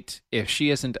debate, if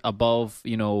she isn't above,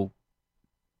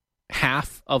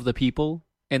 half of the people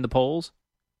in the polls.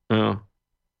 Oh.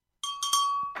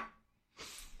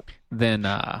 Then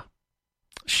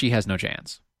she has no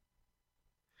chance.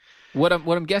 What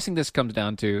I'm guessing this comes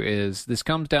down to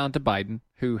Biden,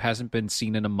 who hasn't been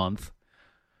seen in a month.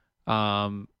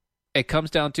 It comes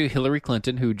down to Hillary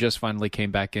Clinton, who just finally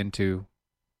came back into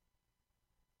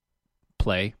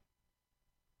play.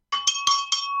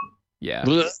 Yeah,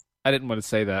 I didn't want to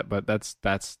say that, but that's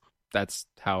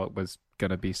how it was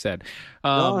gonna be said.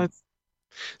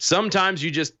 Sometimes you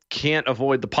just can't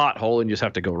avoid the pothole and you just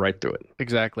have to go right through it.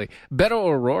 Exactly. Beto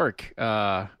O'Rourke,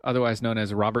 otherwise known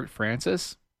as Robert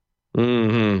Francis.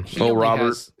 Mm-hmm.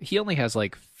 He only has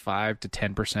like 5 to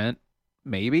 10%,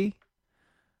 maybe.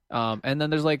 And then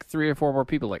there's like 3 or 4 more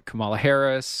people, like Kamala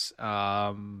Harris.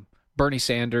 Bernie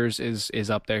Sanders is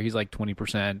up there. He's like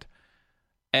 20%.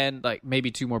 And like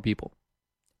maybe 2 more people.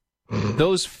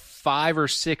 Those 5 or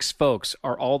 6 folks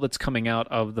are all that's coming out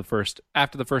of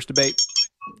after the first debate.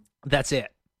 That's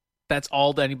it. That's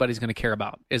all that anybody's going to care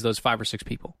about is those 5 or 6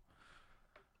 people.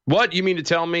 What? You mean to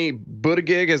tell me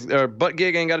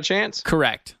Buttigieg ain't got a chance?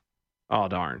 Correct. Oh,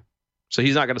 darn. So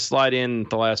he's not going to slide in at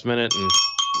the last minute?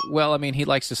 Well, I mean, he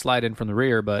likes to slide in from the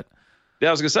rear, but... Yeah,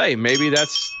 I was going to say, maybe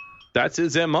that's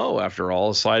his MO, after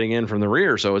all, sliding in from the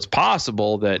rear. So it's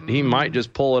possible that he might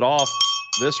just pull it off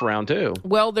this round, too.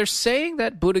 Well, they're saying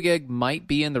that Buttigieg might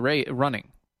be in the running.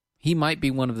 He might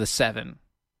be one of the 7.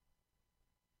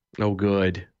 Oh,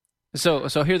 good. So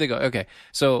here they go. Okay,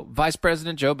 so Vice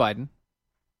President Joe Biden,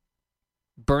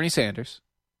 Bernie Sanders,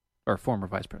 or former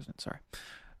Vice President, sorry,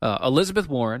 Elizabeth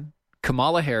Warren,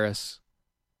 Kamala Harris,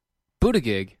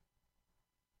 Buttigieg,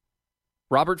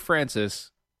 Robert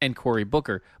Francis, and Cory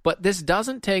Booker. But this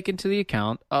doesn't take into the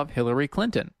account of Hillary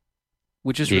Clinton,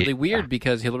 which is really weird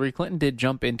because Hillary Clinton did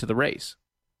jump into the race.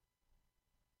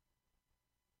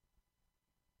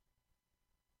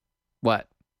 What?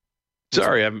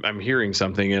 Sorry, I'm hearing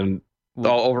something and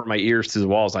all over my ears to the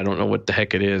walls. I don't know what the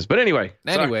heck it is. But anyway.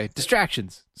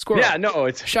 Distractions. Squirrel. Yeah, no,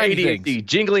 it's shiny ADHD, things.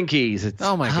 jingling keys.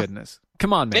 Oh my goodness.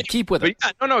 Come on, man. Keep with it.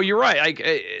 Yeah, no, you're right.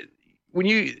 When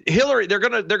Hillary, they're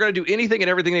gonna do anything and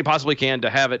everything they possibly can to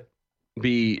have it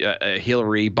be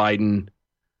Hillary, Biden.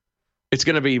 It's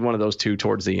gonna be one of those two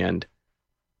towards the end,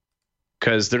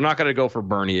 because they're not gonna go for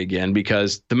Bernie again,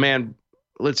 because the man,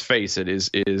 let's face it,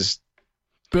 is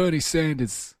Bernie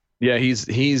Sanders. Yeah,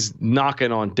 he's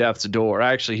knocking on death's door.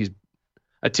 Actually, he's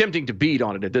attempting to beat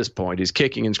on it at this point. He's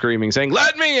kicking and screaming, saying,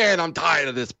 "Let me in! I'm tired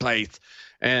of this place."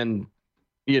 And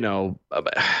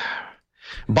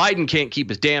Biden can't keep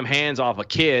his damn hands off of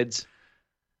kids,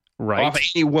 right? Off of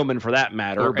any woman for that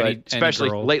matter, but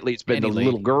especially lately it's been the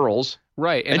little girls.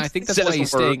 Right, and I think that's why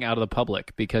he's staying out of the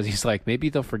public, because he's like, maybe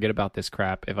they'll forget about this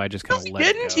crap if I just kind of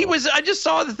let it go. He was. I just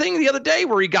saw the thing the other day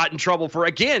where he got in trouble for,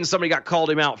 again, somebody got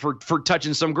called him out for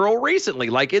touching some girl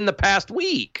recently, like in the past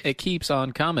week. It keeps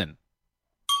on coming.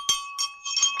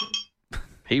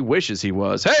 He wishes he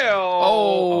was. Hey,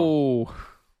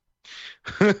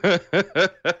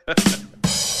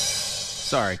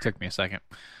 Sorry, it took me a second.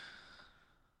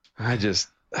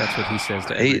 That's what he says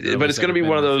to but it's going to be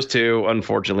one of those two.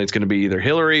 Unfortunately, it's going to be either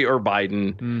Hillary or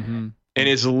Biden. Mm-hmm. And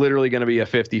it's literally going to be a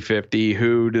 50-50.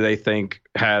 Who do they think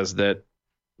has that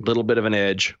little bit of an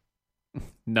edge?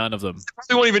 None of them.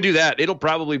 They won't even do that. It'll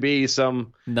probably be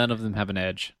some... None of them have an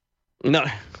edge. No.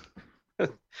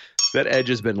 That edge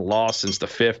has been lost since the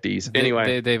 50s.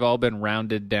 Anyway. They've all been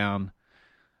rounded down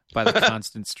by the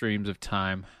constant streams of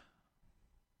time.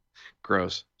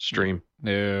 Gross. Stream.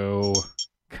 No.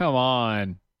 Come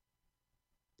on.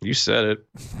 You said it.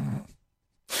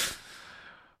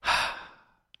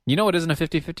 You know what isn't a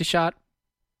 50-50 shot?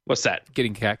 What's that?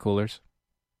 Getting cat coolers.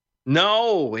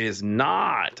 No, it is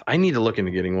not. I need to look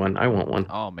into getting one. I want one.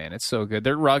 Oh, man, it's so good.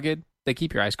 They're rugged. They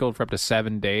keep your ice cold for up to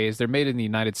 7 days. They're made in the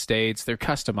United States. They're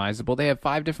customizable. They have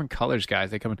 5 different colors,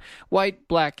 guys. They come in white,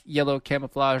 black, yellow,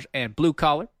 camouflage, and blue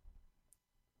collar.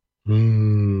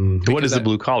 What is the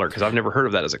blue collar? Because I've never heard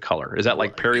of that as a color. Is that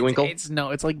like periwinkle?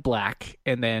 It's like black,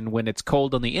 and then when it's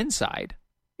cold on the inside,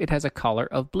 it has a collar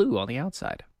of blue on the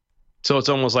outside. So it's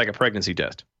almost like a pregnancy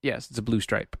test. Yes, it's a blue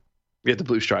stripe. You get the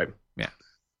blue stripe. Yeah.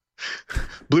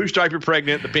 Blue stripe, you're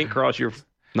pregnant. The pink cross, you're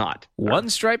not. One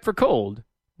stripe for cold,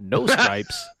 no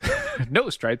stripes.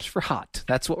 No stripes for hot.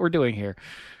 That's what we're doing here.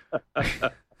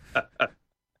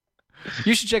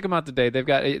 You should check them out today.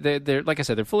 They're like I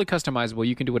said, they're fully customizable.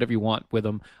 You can do whatever you want with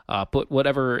them. Put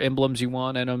whatever emblems you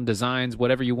want in them, designs,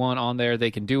 whatever you want on there.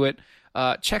 They can do it.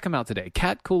 Check them out today.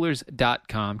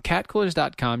 Catcoolers.com.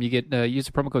 Catcoolers.com. You get use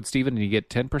the promo code Steven and you get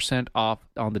 10% off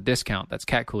on the discount. That's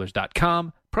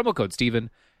catcoolers.com. Promo code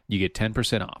Steven. You get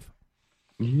 10% off.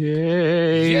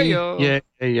 Yay!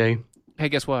 Yay! Hey,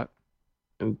 guess what?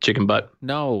 Chicken butt.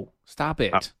 No, stop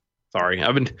it. Sorry,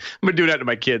 I've been doing that to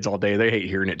my kids all day. They hate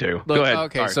hearing it too. Look, go ahead.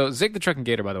 Okay, Sorry. So Zig the Trucking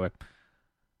Gator, by the way.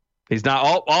 He's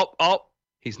not.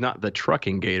 He's not the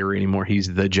trucking gator anymore.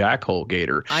 He's the jackhole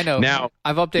gator. I know. Now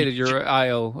I've updated your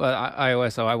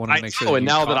iOS, so I want to make sure. And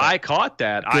now that I caught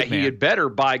that, he had better,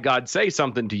 by God, say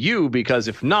something to you, because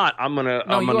if not, I'm gonna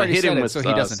hit him with. So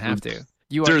he doesn't have to.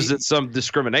 There's some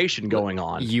discrimination going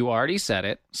on. You already said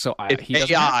it, so he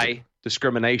doesn't have to.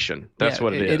 Discrimination. That's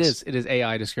what it is. It is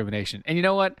AI discrimination. And you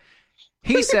know what?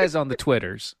 He says on the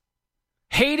Twitters,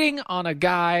 hating on a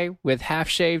guy with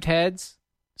half-shaved heads,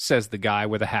 says the guy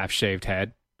with a half-shaved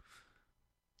head.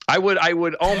 I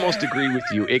would almost agree with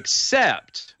you,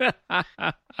 except I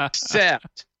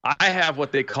have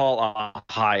what they call a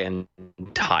high and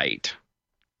tight.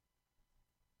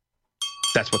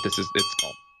 That's what this is. It's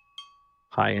called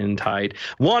High-end tide.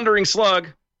 Wandering Slug.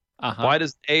 Uh-huh. Why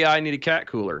does AI need a cat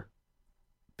cooler?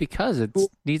 Because it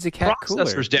needs a cat cooler.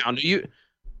 Processor's down. Come he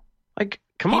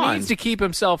on. He needs to keep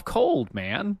himself cold,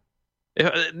 man.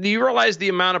 Do you realize the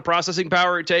amount of processing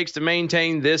power it takes to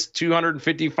maintain this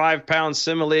 255-pound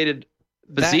simulated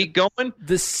physique going?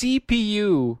 The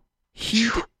CPU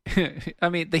heat, I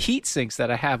mean, the heat sinks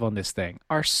that I have on this thing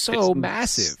are so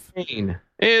massive. It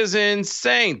is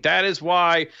insane. That is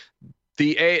why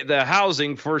the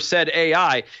housing for said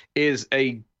AI is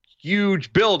a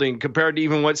huge building compared to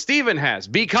even what Steven has,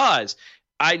 because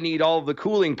I need all of the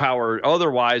cooling power.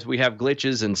 Otherwise, we have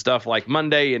glitches and stuff like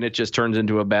Monday, and it just turns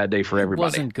into a bad day for everybody. It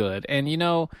wasn't good. And, you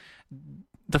know,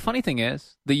 the funny thing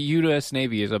is, the U.S.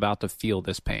 Navy is about to feel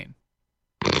this pain.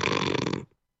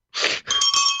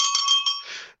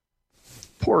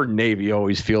 Poor Navy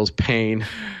always feels pain.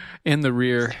 In the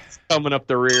rear. Coming up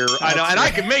the rear. I know, and I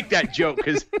can make that joke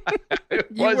because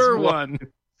you were one.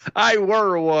 I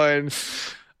were one.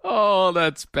 Oh,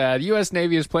 that's bad. U.S.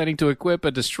 Navy is planning to equip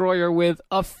a destroyer with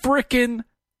a frickin'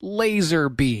 laser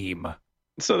beam.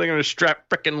 So they're going to strap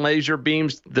frickin' laser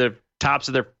beams to the tops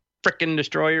of their frickin'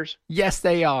 destroyers? Yes,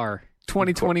 they are.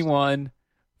 2021,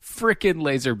 frickin'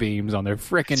 laser beams on their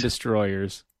frickin'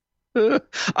 destroyers.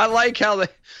 I like how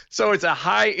so it's a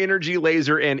high energy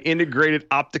laser and integrated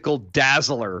optical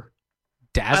dazzler.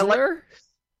 Dazzler?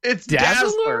 It's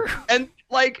dazzler. And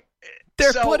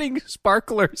they're putting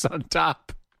sparklers on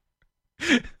top.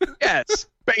 Yes,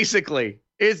 basically.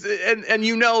 It's and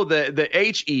you know the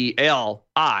HELIO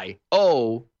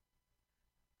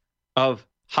of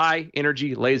high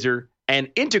energy laser and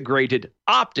integrated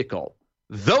optical.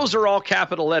 Those are all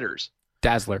capital letters.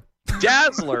 Dazzler.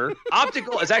 Dazzler,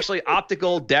 optical is actually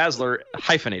optical dazzler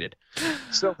hyphenated.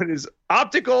 So it is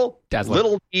optical dazzler.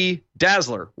 Little d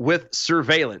dazzler with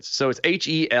surveillance. So it's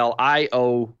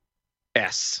HELIOS.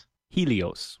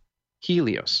 Helios.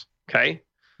 Okay.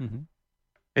 Mm-hmm.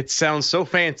 It sounds so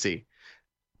fancy.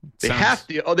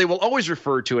 They will always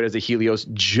refer to it as a Helios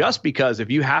just because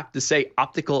if you have to say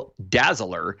optical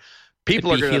dazzler,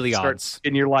 people are going to start,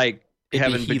 and you're like,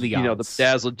 having the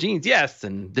bedazzled jeans, yes,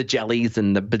 and the jellies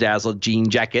and the bedazzled jean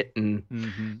jacket, and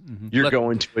you're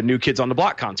going to a New Kids on the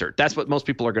Block concert. That's what most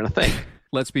people are going to think.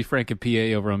 Let's be frank. And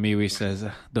PA over on MeWe says,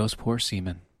 "Those poor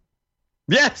seamen."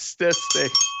 Yes,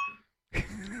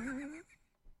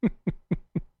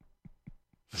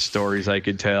 stories I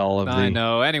could tell. I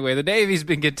know. Anyway, the Navy's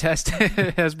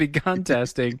has begun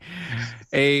testing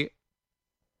a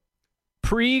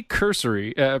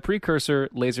precursor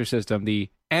laser system, the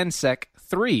ANSEC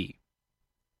 3,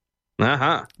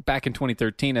 back in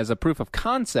 2013 as a proof of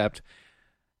concept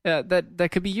that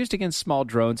could be used against small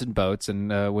drones and boats, and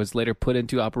was later put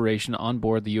into operation on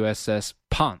board the USS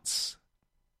Ponce.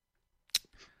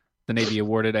 The Navy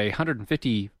awarded a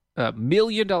 $150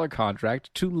 million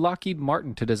contract to Lockheed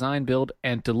Martin to design, build,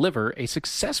 and deliver a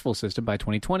successful system by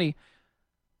 2020.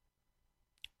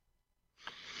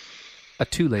 A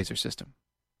two-laser system.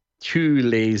 Two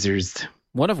lasers.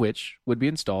 One of which would be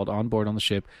installed on board on the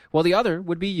ship, while the other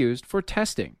would be used for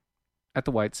testing at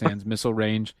the White Sands Missile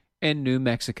Range in New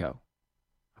Mexico.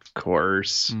 Of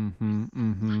course.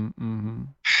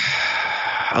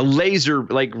 A laser,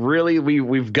 really,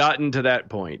 we've gotten to that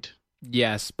point.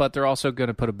 Yes, but they're also going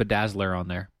to put a bedazzler on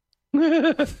there.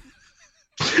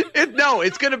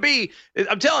 It's going to be,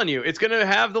 I'm telling you, it's going to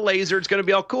have the laser. It's going to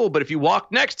be all cool. But if you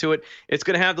walk next to it, it's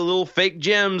going to have the little fake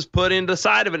gems put into the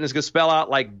side of it. And it's going to spell out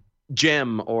like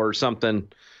gem or something,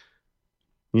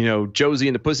 Josie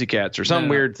and the Pussycats or some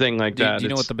weird thing like that. Do you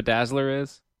know what the bedazzler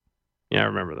is? Yeah, I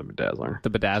remember the bedazzler. The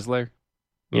bedazzler?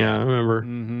 Yeah, I remember.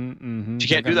 You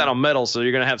can't do that on metal, so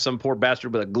you're going to have some poor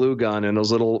bastard with a glue gun and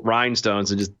those little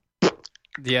rhinestones and just...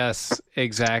 Yes,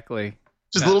 exactly.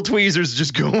 Just little tweezers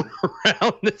just going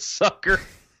around this sucker.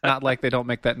 Not like they don't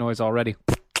make that noise already.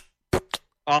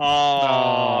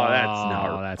 Oh,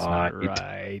 that's not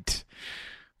right.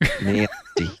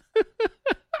 Nasty.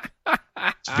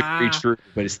 It's very true,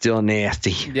 but it's still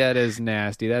nasty. That is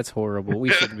nasty. That's horrible.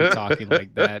 We shouldn't be talking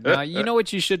like that. Now, you know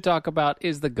what you should talk about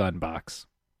is the gun box.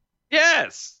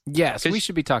 Yes. Yes, we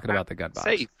should be talking about the gun box.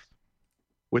 Safe.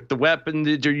 With the weapon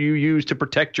that you use to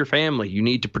protect your family, you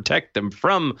need to protect them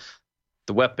from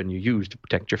the weapon you use to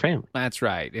protect your family. That's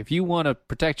right. If you want to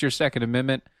protect your Second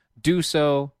Amendment, do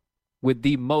so with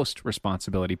the most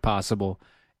responsibility possible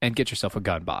and get yourself a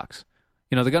gun box.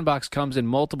 The gun box comes in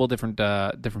multiple different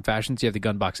fashions. You have the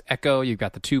gun box Echo. You've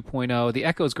got the 2.0. The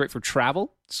Echo is great for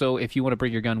travel. So if you want to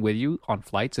bring your gun with you on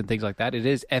flights and things like that, it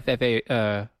is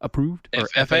FFA approved or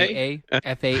FAA.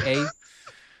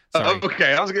 Sorry.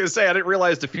 Okay, I was going to say I didn't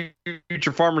realize the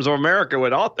Future Farmers of America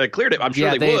would cleared it. I'm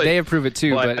sure they would. They approve it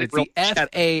too, but it's the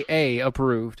realized FAA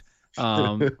approved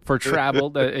for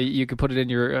travel. You can put it in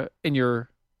your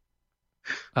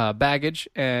baggage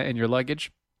and your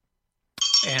luggage,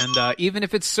 and even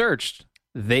if it's searched,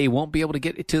 they won't be able to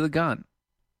get it to the gun.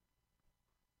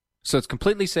 So it's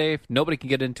completely safe. Nobody can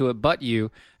get into it but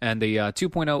you. And the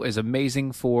 2.0 is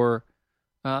amazing for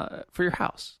your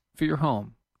house, for your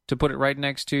home, to put it right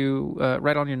next to,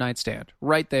 right on your nightstand,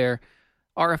 right there.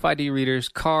 RFID readers,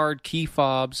 card, key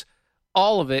fobs,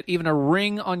 all of it, even a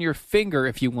ring on your finger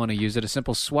if you want to use it, a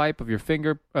simple swipe of your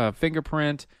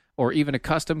fingerprint, or even a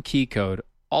custom key code.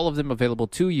 All of them available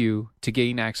to you to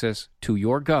gain access to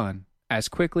your gun as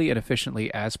quickly and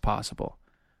efficiently as possible.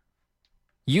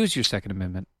 Use your Second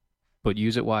Amendment, but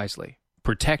use it wisely.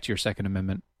 Protect your Second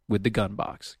Amendment with the Gun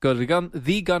Box. Go to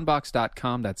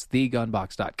thegunbox.com. That's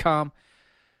thegunbox.com.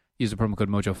 Use the promo code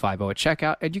Mojo50 at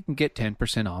checkout, and you can get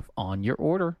 10% off on your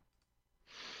order.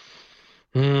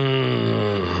 What?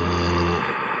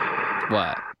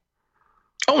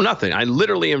 Oh, nothing. I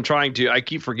literally am trying to. I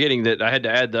keep forgetting that I had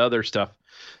to add the other stuff.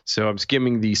 So I'm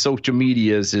skimming the social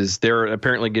medias. They're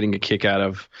apparently getting a kick out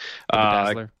of.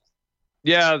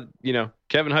 Yeah,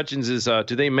 Kevin Hutchins is.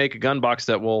 Do they make a gun box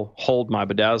that will hold my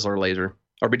bedazzler laser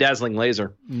or bedazzling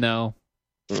laser? No,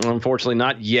 unfortunately,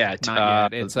 not yet.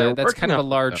 Not yet. It's that's kind of a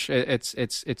large.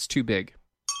 It's too big.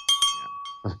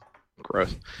 Yeah.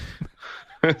 Gross.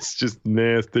 It's just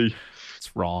nasty.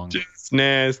 It's wrong. Just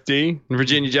nasty.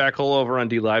 Virginia Jack Hole over on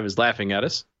D Live is laughing at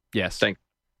us. Yes. Thank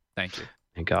you.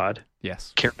 Thank God.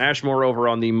 Yes. Karen Ashmore over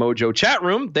on the Mojo chat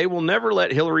room. They will never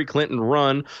let Hillary Clinton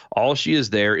run. All she is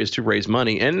there is to raise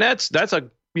money, and that's a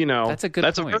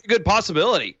very good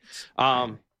possibility.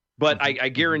 But I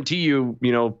guarantee you,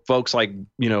 folks like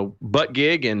Butt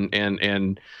Gig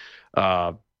and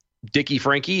Dickie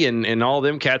Frankie and all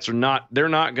them cats they're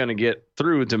not going to get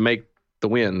through to make the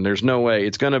win. There's no way.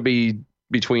 It's going to be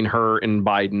between her and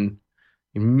Biden.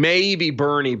 Maybe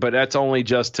Bernie, but that's only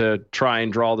just to try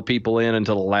and draw the people in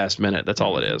until the last minute. That's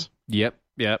all it is. Yep.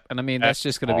 And I mean, that's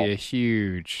just going to be a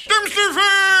huge Dumpster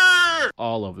fire!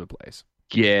 All over the place.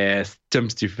 Yes,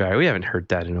 dumpster fire. We haven't heard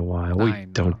that in a while. We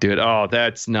don't do it. Oh,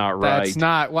 that's not right. That's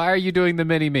not. Why are you doing the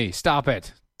mini-me? Stop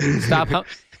it. Stop.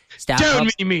 Stop. Down,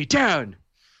 mini-me, down.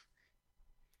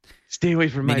 Stay away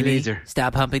from my laser.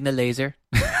 Stop humping the laser.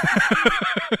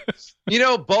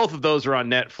 Both of those are on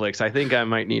Netflix. I think I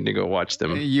might need to go watch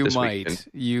them. You weekend.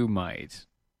 might.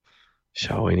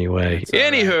 So anyway.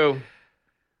 Anywho. Right.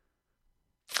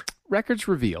 Records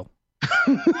reveal.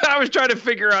 I was trying to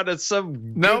figure out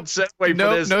some good segue for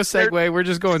this. No segue. We're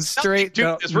just going straight.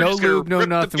 No lube, no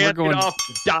nothing. We're going off,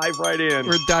 dive right in.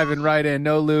 We're diving right in.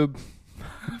 No lube.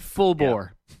 Full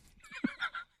bore.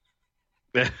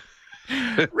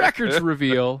 Records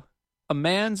reveal a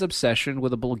man's obsession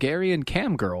with a Bulgarian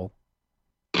cam girl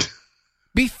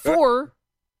before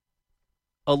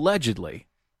allegedly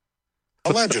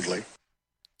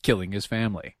killing his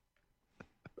family.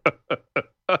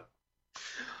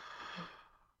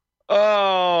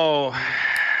 Oh,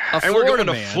 and we're going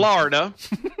to Florida.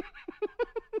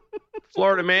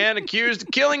 Florida man accused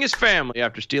of killing his family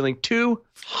after stealing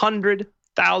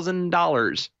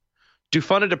 $200,000 to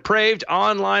fund a depraved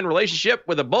online relationship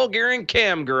with a Bulgarian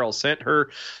cam girl. Sent her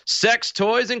sex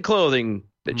toys and clothing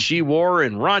that she wore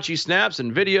in raunchy snaps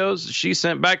and videos she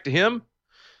sent back to him.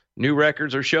 New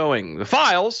records are showing. The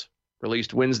files,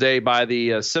 released Wednesday by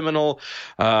the Seminole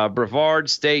Brevard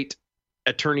State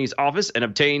Attorney's Office and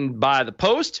obtained by the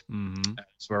Post.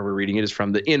 That's where we're reading it, is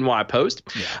from the NY Post.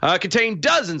 Contain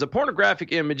dozens of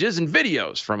pornographic images and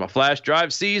videos from a flash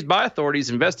drive seized by authorities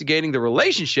investigating the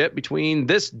relationship between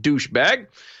this douchebag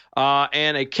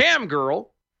and a cam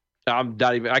girl. I'm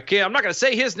not going to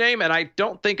say his name, and I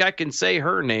don't think I can say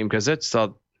her name because it's I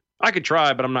could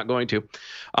try, but I'm not going to.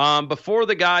 Before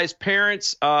the guy's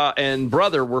parents and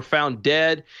brother were found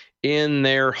dead in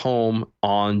their home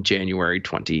on January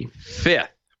 25th.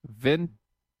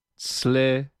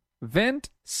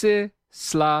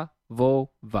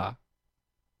 Ventslavova.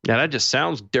 Yeah, that just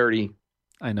sounds dirty.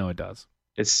 I know it does.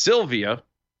 It's Sylvia.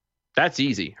 That's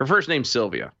easy. Her first name's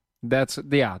Sylvia.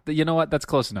 You know what? That's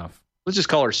close enough. Let's just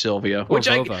call her Sylvia. Or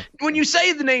when you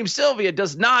say the name Sylvia, it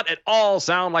does not at all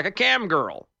sound like a cam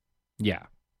girl. Yeah.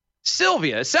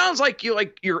 Sylvia. It sounds like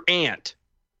your aunt.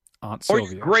 Aunt Sylvia.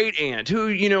 Or your great aunt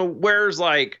who, wears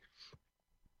like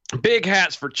big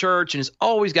hats for church and has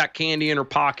always got candy in her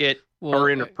pocket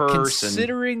or in her purse.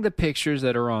 Considering the pictures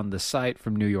that are on the site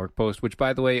from New York Post, which,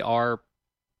 by the way, are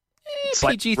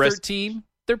PG-13.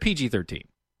 They're PG-13.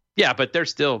 Yeah, but they're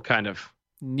still kind of...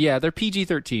 Yeah, they're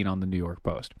PG-13 on the New York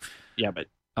Post. Yeah, but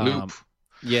Nope.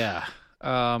 Yeah.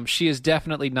 She is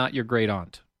definitely not your great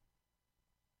aunt.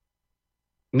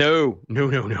 No.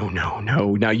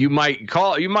 Now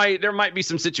there might be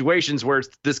some situations where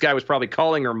this guy was probably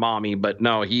calling her mommy, but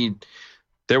no,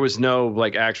 there was no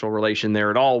like actual relation there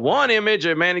at all. One image,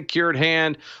 a manicured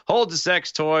hand holds a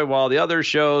sex toy while the other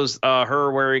shows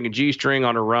her wearing a G-string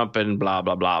on her rump and blah,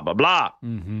 blah, blah, blah, blah.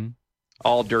 Mm-hmm.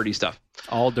 All dirty stuff.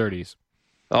 All dirties.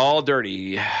 All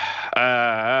dirty.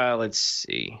 Let's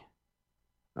see.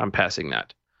 I'm passing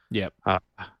that. Yep.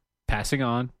 Passing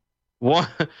on. One.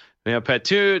 Yeah, pet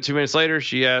 2 minutes later,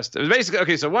 she asked. It was basically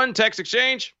okay. So one text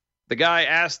exchange. The guy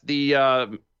asked the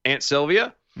Aunt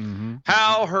Sylvia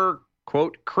how her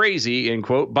quote crazy end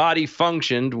quote body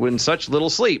functioned when such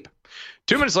little sleep.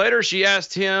 2 minutes later, she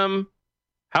asked him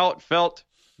how it felt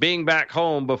being back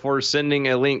home before sending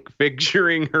a link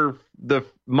featuring the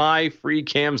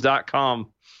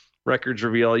myfreecams.com records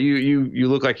reveal. You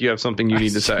look like you have something you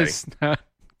need to say. It's not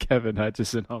Kevin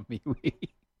Hutchison on MeWe.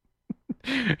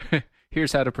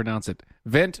 Here's how to pronounce it.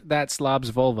 Vent that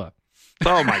slob's vulva.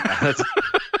 Oh my God.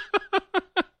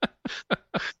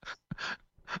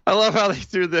 I love how they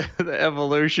threw the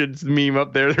evolutions meme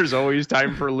up there. There's always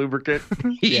time for lubricant.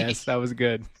 Yes, that was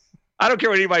good. I don't care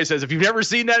what anybody says. If you've never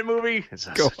seen that movie,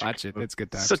 go watch it. It's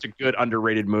good time. Such a good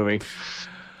underrated movie.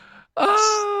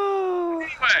 Oh.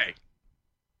 Anyway.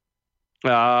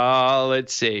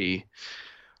 Let's see.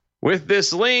 With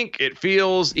this link, it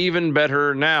feels even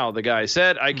better now, the guy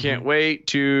said. I can't wait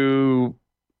to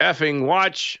effing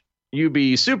watch you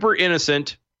be super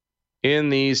innocent in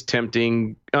these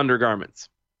tempting undergarments.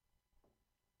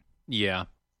 Yeah.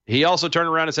 He also turned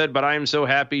around and said, but I am so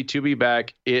happy to be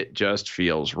back. It just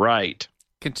feels right.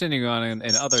 Continuing on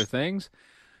in other things,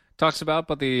 talks about,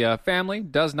 but the family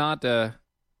does not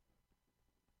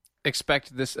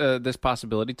expect this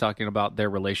possibility, talking about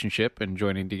their relationship and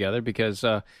joining together because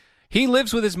he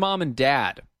lives with his mom and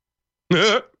dad.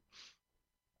 That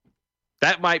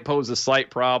might pose a slight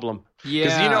problem. Yeah.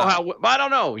 Because you know how, I don't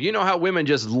know, you know how women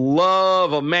just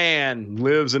love a man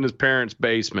lives in his parents'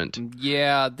 basement.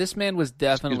 Yeah, this man was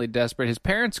definitely desperate. His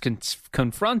parents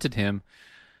confronted him,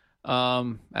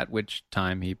 at which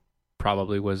time he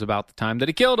probably was about the time that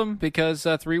he killed him, because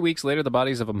 3 weeks later, the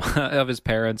bodies of his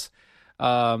parents,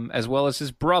 as well as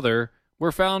his brother,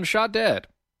 were found shot dead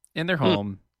in their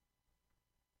home.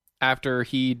 After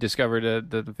he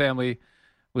discovered that the family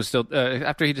was still,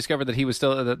 after he discovered that he was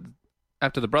still,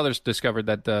 after the brothers discovered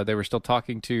that they were still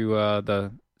talking to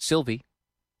the Sylvie,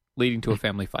 leading to a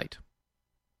family fight.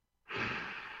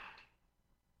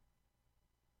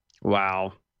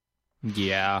 Wow.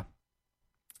 Yeah.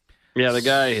 Yeah, the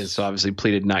guy has obviously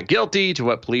pleaded not guilty to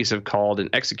what police have called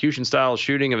an execution-style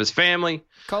shooting of his family.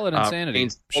 Call it insanity.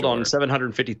 Hold on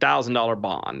 $750,000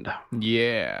 bond.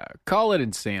 Yeah, call it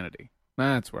insanity.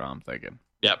 That's what I'm thinking.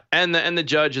 Yep, and the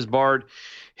judge has barred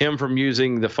him from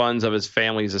using the funds of his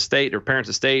family's estate or parents'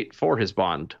 estate for his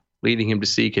bond, leading him to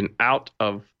seek out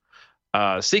a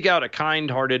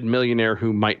kind-hearted millionaire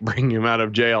who might bring him out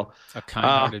of jail. A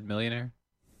kind-hearted millionaire?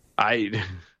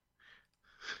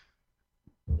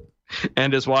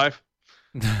 And his wife.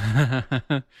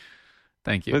 Thank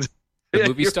you. The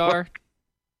movie star.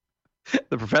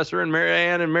 The professor and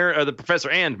Marianne the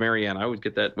professor and Marianne. I always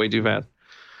get that way too fast.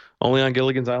 Only on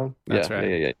Gilligan's Island. That's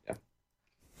right. Yeah.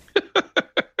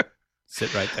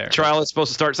 Sit right there. Trial is supposed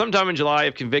to start sometime in July.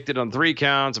 If convicted on 3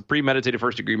 counts of premeditated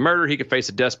first-degree murder, he could face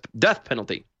a death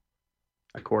penalty,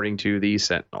 according to the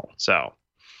Sentinel. So,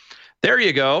 there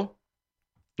you go.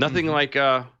 Nothing like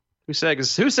who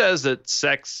says that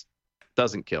sex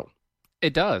doesn't kill?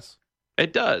 It does.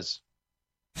 It does,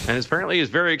 and apparently is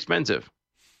very expensive.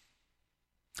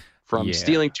 From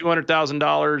stealing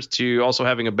 $200,000 to also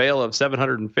having a bail of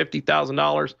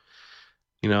 $750,000.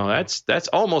 You know, that's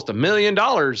almost $1 million.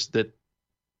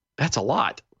 That's a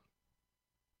lot.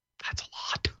 That's a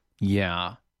lot.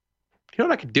 Yeah. You know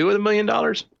what I could do with $1 million?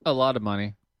 A lot of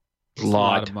money. A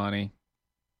lot of money.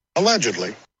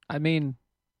 Allegedly. I mean,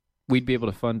 we'd be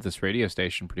able to fund this radio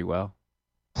station pretty well.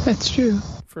 That's true.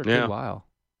 For a good while.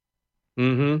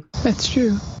 Mm-hmm. That's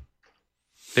true.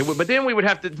 But then we would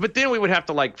have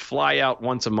to like fly out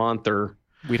once a month, or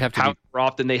we'd have to. How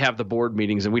often they have the board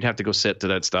meetings, and we'd have to go sit to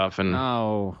that stuff. And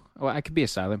well, I could be a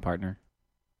silent partner.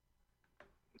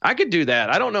 I could do that.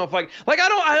 I don't know if I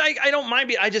don't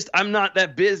mind. I'm not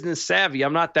that business savvy.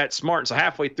 I'm not that smart. So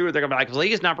halfway through it, they're gonna be like,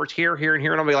 "Please numbers here, and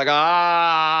here," and I'll be like,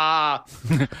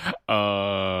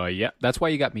 yeah, that's why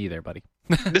you got me there, buddy.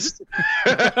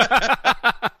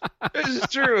 This is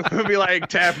true. It'll be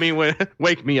like,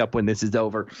 wake me up when this is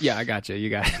over. Yeah, I got you. You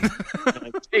got it.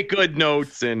 Take good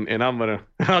notes, and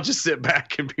I'll just sit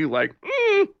back and be like,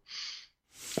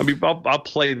 I mean, I'll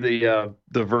play the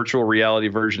virtual reality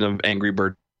version of Angry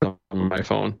Birds on my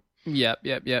phone. Yep.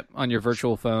 On your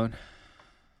virtual phone.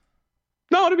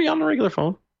 No, it'll be on the regular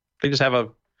phone. They just have a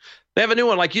new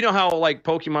one. Like, you know how like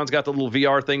Pokemon's got the little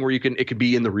VR thing where it could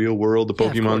be in the real world. The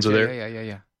Pokemons are there.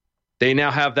 Yeah. They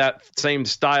now have that same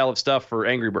style of stuff for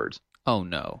Angry Birds. Oh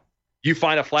no. You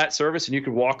find a flat surface and you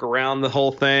can walk around the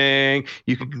whole thing.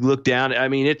 You can look down. I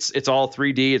mean, it's all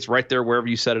 3D. It's right there wherever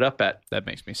you set it up at. That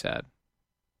makes me sad.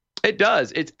 It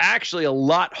does. It's actually a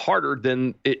lot harder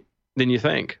than you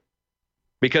think.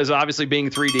 Because obviously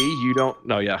being 3D, you don't...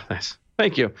 No, yeah. Nice.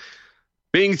 Thank you.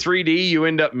 Being 3D, you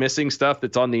end up missing stuff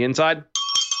that's on the inside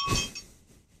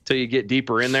till you get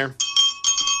deeper in there.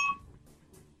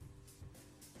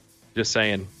 Just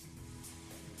saying.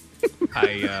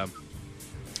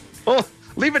 Well,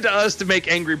 leave it to us to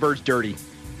make Angry Birds dirty.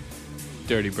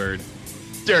 Dirty bird.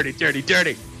 Dirty.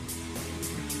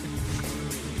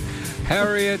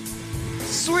 Harriet.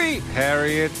 Sweet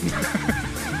Harriet.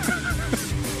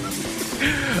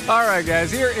 All right,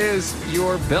 guys, here is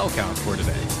your bell count for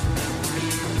today.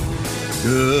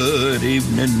 Good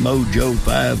evening, Mojo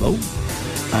 50.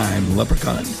 I'm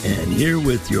Leprechaun, and here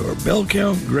with your bell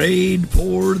count grade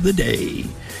for the day.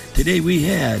 Today we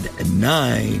had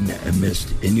 9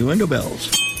 missed innuendo bells,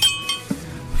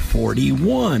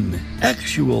 41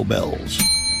 actual bells,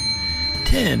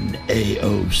 10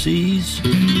 AOCs,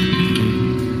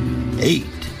 8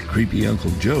 creepy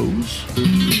Uncle Joes,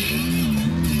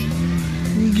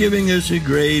 giving us a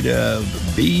grade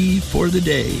of B for the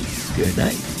day. Good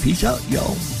night. Peace out,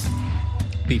 y'all.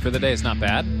 B for the day is not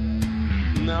bad.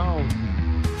 No.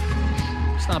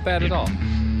 It's not bad at all.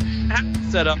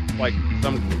 Set up like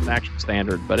some actual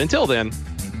standard, but until then,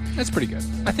 that's pretty good.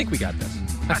 I think we got this.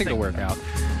 I think it'll work out.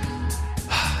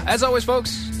 As always,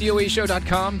 folks,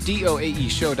 DOAEshow.com,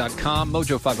 DOAEshow.com,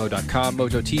 Mojo50.com,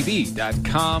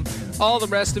 MojoTV.com. All the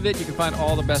rest of it, you can find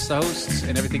all the best hosts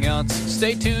and everything else.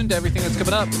 Stay tuned to everything that's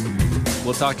coming up.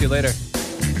 We'll talk to you later.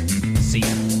 See ya.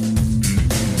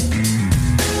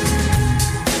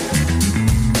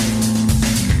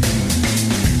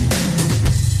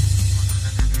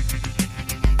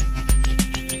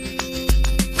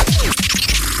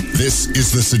 This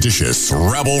is the seditious,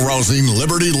 rabble-rousing,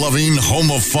 liberty-loving,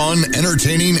 home of fun,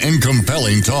 entertaining, and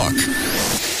compelling talk.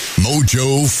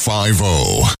 Mojo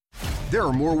 50. There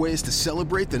are more ways to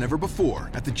celebrate than ever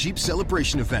before at the Jeep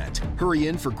Celebration event. Hurry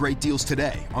in for great deals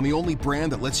today on the only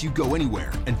brand that lets you go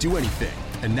anywhere and do anything.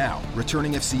 And now,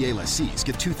 returning FCA lessees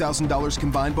get $2,000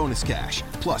 combined bonus cash,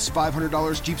 plus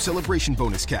 $500 Jeep Celebration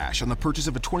bonus cash on the purchase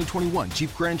of a 2021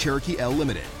 Jeep Grand Cherokee L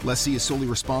Limited. Lessee is solely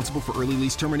responsible for early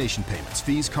lease termination payments,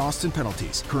 fees, costs, and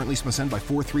penalties. Current lease must end by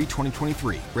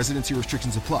 4/3/2023. Residency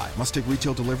restrictions apply. Must take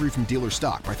retail delivery from dealer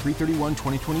stock by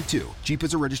 3/31/2022. Jeep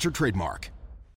is a registered trademark.